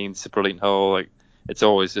 17th is a brilliant hole. Like, it's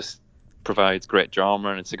always just provides great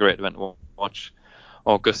drama and it's a great event to watch.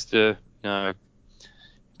 Augusta, people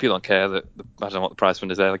don't care that I don't know what the prize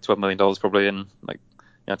fund is there, like $12 million probably, and like,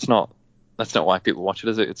 that's not why people watch it,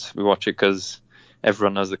 is it? We watch it because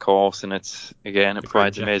everyone knows the course, and it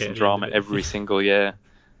provides amazing drama every single year.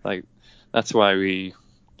 Like, that's why we,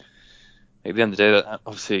 at the end of the day, that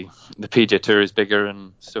obviously the PGA Tour is bigger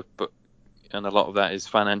and stuff, and a lot of that is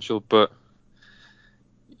financial. But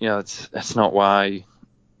it's not why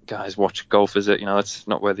guys watch golf, is it? That's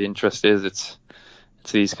not where the interest is. It's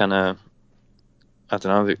these kind of, I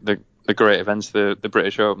don't know, the great events, the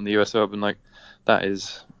British Open, the US Open, like that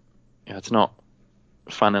is, it's not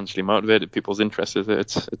financially motivated people's interest, is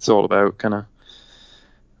it? It's all about kind of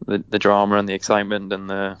the drama and the excitement and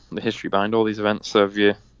the history behind all these events. So if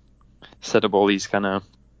you set up all these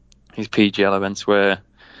PGL events where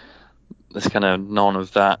there's kind of none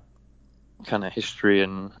of that kind of history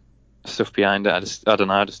and stuff behind it, I don't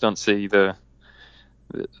know, I just don't see the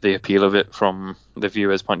appeal of it from the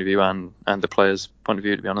viewer's point of view and the player's point of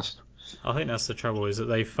view, to be honest. I think that's the trouble, is that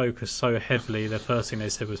they focused so heavily. The first thing they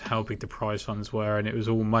said was how big the prize funds were, and it was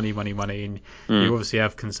all money. And you obviously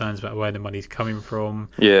have concerns about where the money's coming from.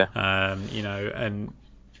 Yeah. And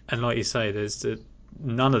like you say, there's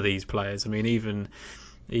none of these players. I mean,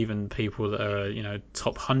 even people that are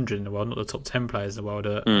top 100 in the world, not the top 10 players in the world,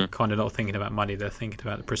 are kind of not thinking about money. They're thinking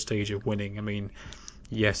about the prestige of winning. I mean,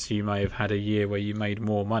 yes, you may have had a year where you made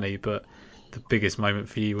more money, but the biggest moment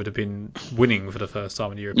for you would have been winning for the first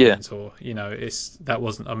time in the European Tour. That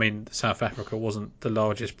wasn't. I mean, South Africa wasn't the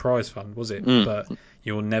largest prize fund, was it? But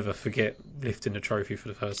you'll never forget lifting the trophy for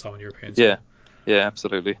the first time in the European Tour. Yeah,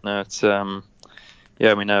 absolutely. No, it's I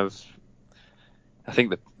mean, I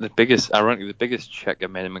think ironically, the biggest check I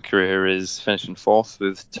made in my career is finishing fourth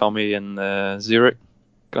with Tommy in Zurich,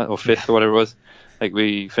 or fifth or whatever it was. Like,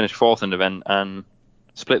 we finished fourth in the event and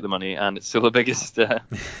split the money, and it's still the biggest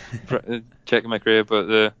check in my career.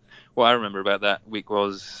 But what I remember about that week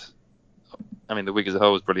was, I mean, the week as a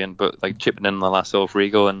whole was brilliant, but like chipping in the last hole for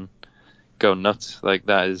eagle and going nuts, like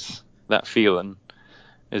that feeling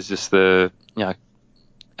is just I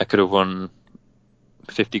could have won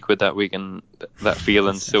 50 quid that week, and that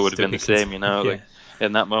feeling still would have been the same, Like,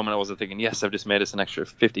 in that moment, I wasn't thinking, yes, I've just made us an extra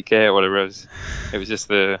 50k or whatever. It was just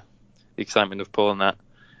the excitement of pulling that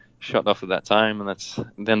shot off at that time, and that's, at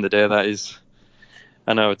the end of the day, that is,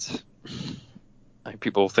 I know it's, like,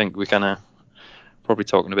 people think we kind of probably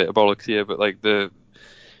talking a bit of bollocks here, but like the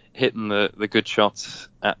hitting the good shots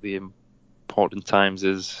at the important times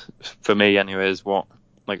is, for me anyway, is what,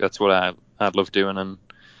 like, that's what I'd love doing, and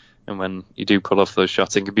and when you do pull off those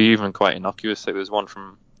shots, it can be even quite innocuous. Like there was one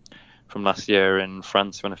from last year in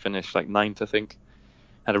France when I finished like ninth, I think.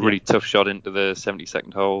 Had a really tough shot into the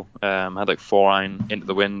 72nd hole. Had like 4-iron into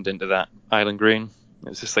the wind into that island green. It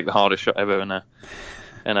was just like the hardest shot ever, and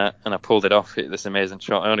I pulled it off. Hit this amazing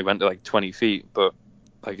shot. I only went to like 20 feet, but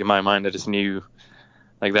like in my mind, I just knew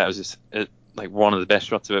like that was just like one of the best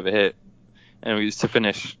shots I've ever hit. And it was to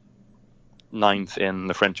finish ninth in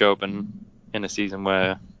the French Open in a season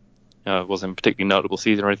where it wasn't a particularly notable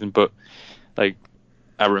season or anything, but like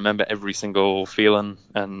I remember every single feeling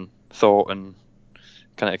and thought and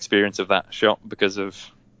kind of experience of that shot because of,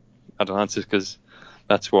 I don't know, it's just because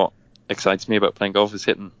that's what excites me about playing golf, is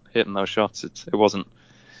hitting those shots. It wasn't,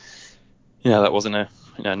 that wasn't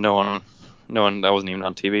no one, that wasn't even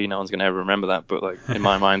on TV. No one's going to ever remember that. But like in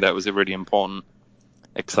my mind, that was a really important,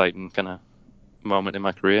 exciting kind of moment in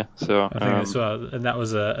my career. So I think as well, and that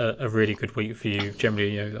was a really good week for you.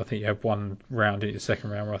 Generally, I think you had one round in your second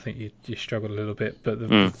round where I think you struggled a little bit, but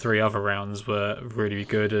the three other rounds were really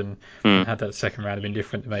good, and had that second round been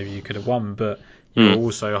different, maybe you could have won. But you're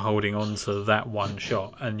also holding on to that one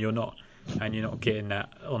shot, and you're not getting that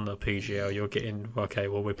on the PGL. You're getting, okay,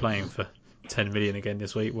 well, we're playing for 10 million again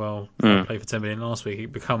this week. Well, I played for 10 million last week.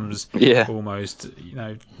 It becomes almost,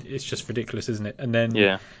 it's just ridiculous, isn't it? And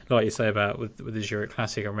then, like you say about with the Zurich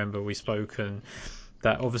Classic, I remember we spoke, and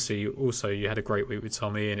that obviously also you had a great week with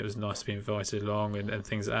Tommy, and it was nice to be invited along and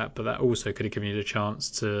things like that. But that also could have given you the chance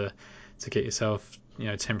to get yourself,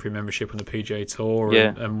 temporary membership on the PGA Tour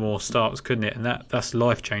and more starts, couldn't it? And that's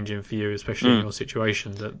life changing for you, especially in your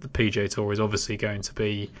situation. That the PGA Tour is obviously going to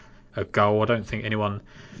be a goal.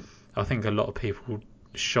 I think a lot of people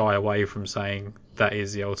shy away from saying that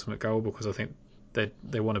is the ultimate goal, because I think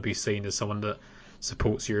they want to be seen as someone that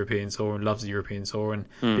supports the European Tour and loves the European Tour,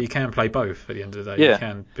 but you can play both at the end of the day. You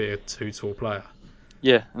can be a two-tour player.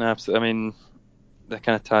 Yeah, no, absolutely. I mean, that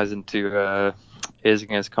kind of ties into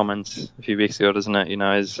Azinger's comments a few weeks ago, doesn't it?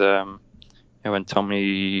 When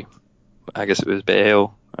Tommy, I guess it was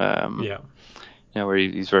Bale, where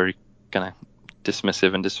he's very kind of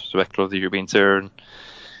dismissive and disrespectful of the European Tour,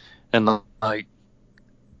 and like,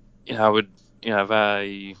 I would, if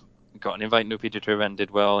I got an invite to a PGA Tour event,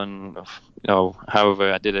 did well, and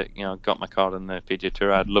however I did it, got my card on the PGA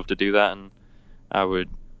Tour, I'd love to do that, and I would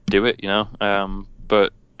do it,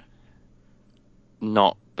 but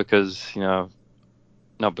not because of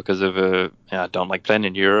I don't like playing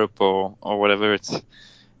in Europe or whatever. It's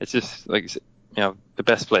just like, the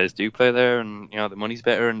best players do play there, and the money's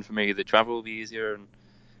better, and for me the travel will be easier,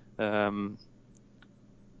 and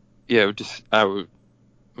I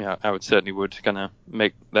would certainly would kind of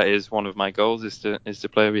make that is one of my goals, is to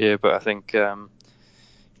play over here. But I think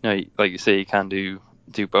like you say, you can do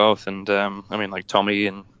both, and I mean, like Tommy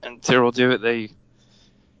and Tyrrell do it. They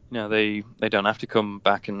don't have to come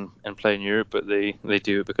back and play in Europe, but they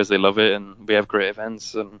do it because they love it, and we have great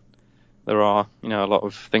events, and there are a lot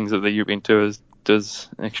of things that the European Tour does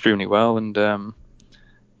extremely well, and I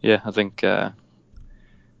think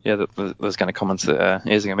those kind of comments that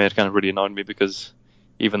Azinger made kind of really annoyed me, because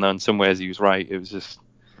even though in some ways he was right, it was just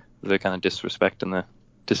the kind of disrespect and the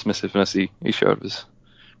dismissiveness he showed was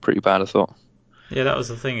pretty bad, I thought. Yeah, that was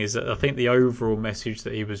the thing, is that I think the overall message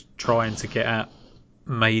that he was trying to get at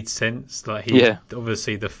made sense. Like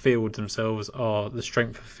obviously the field themselves the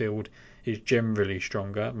strength of field is generally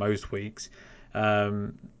stronger most weeks,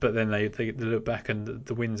 but then they look back, and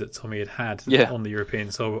the wins that Tommy had on the European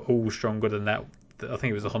Tour were all stronger than that. I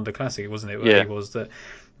think it was the Honda Classic, wasn't it? Where he was that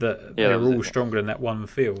they were all stronger than that one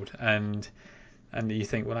field, and you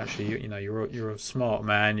think, well, actually, you're a smart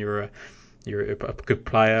man, you're a good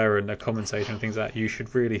player and a commentator and things like that. You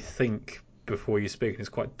should really think before you speak, and it's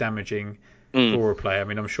quite damaging for a player. I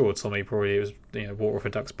mean, I'm sure Tommy probably was water off a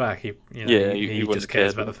duck's back. He just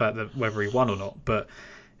cares about the fact that whether he won or not, but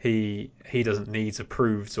he doesn't need to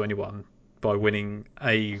prove to anyone by winning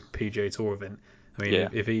a PGA Tour event. I mean,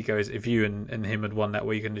 if you and him had won that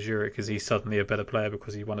weekend in Zurich, is he suddenly a better player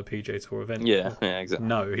because he won a PGA Tour event? Exactly.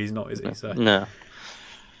 No, he's not, is he? So no.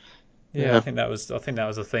 Yeah, I think that was the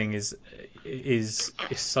thing. Is it's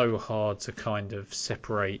so hard to kind of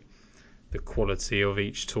separate the quality of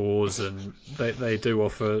each tours, and they do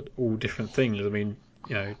offer all different things. I mean,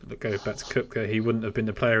 go back to Koepka, he wouldn't have been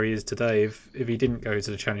the player he is today if he didn't go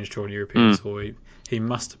to the Challenge Tour and European Tour. He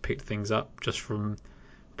must have picked things up just from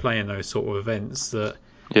playing those sort of events. And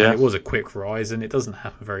it was a quick rise, and it doesn't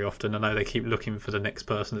happen very often. I know they keep looking for the next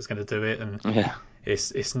person that's going to do it, and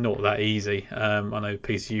it's not that easy. I know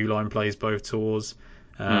Peter Uihlein plays both tours.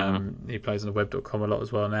 He plays on the web.com a lot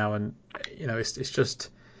as well now, and it's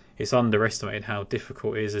it's underestimated how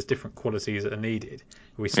difficult it is. There's different qualities that are needed.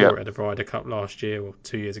 We saw Yeah. it at the Ryder Cup last year, or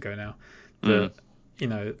 2 years ago now, Mm.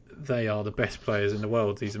 that they are the best players in the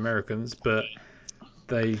world, these Americans, but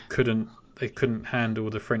they couldn't handle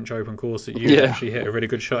the French Open course that you Yeah. actually hit a really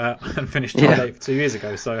good shot at and finished Yeah. tied 8 2 years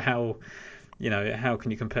ago. So how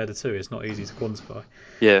can you compare the two? It's not easy to quantify.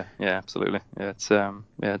 Yeah, absolutely. Yeah, it's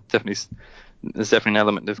definitely, there's definitely an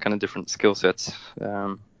element of kind of different skill sets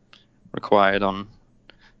required on.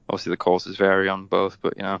 Obviously, the courses vary on both,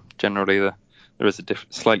 but generally there is a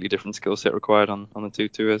slightly different skill set required on the two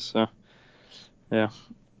tours. So yeah,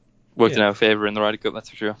 worked in our favour in the Ryder Cup, that's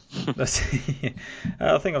for sure.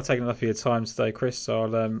 I think I've taken enough of your time today, Chris.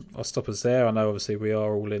 So I'll stop us there. I know obviously we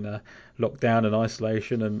are all in a lockdown and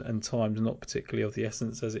isolation, and time's not particularly of the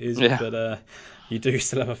essence as it is. Yeah. But you do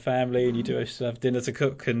still have a family, and you do still have dinner to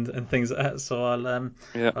cook and things like that. So I'll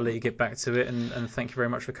let you get back to it, and thank you very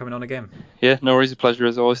much for coming on again. Yeah, no worries. A pleasure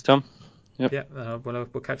as always, Tom. Yep. Yeah, we'll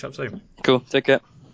catch up soon. Cool. Take care.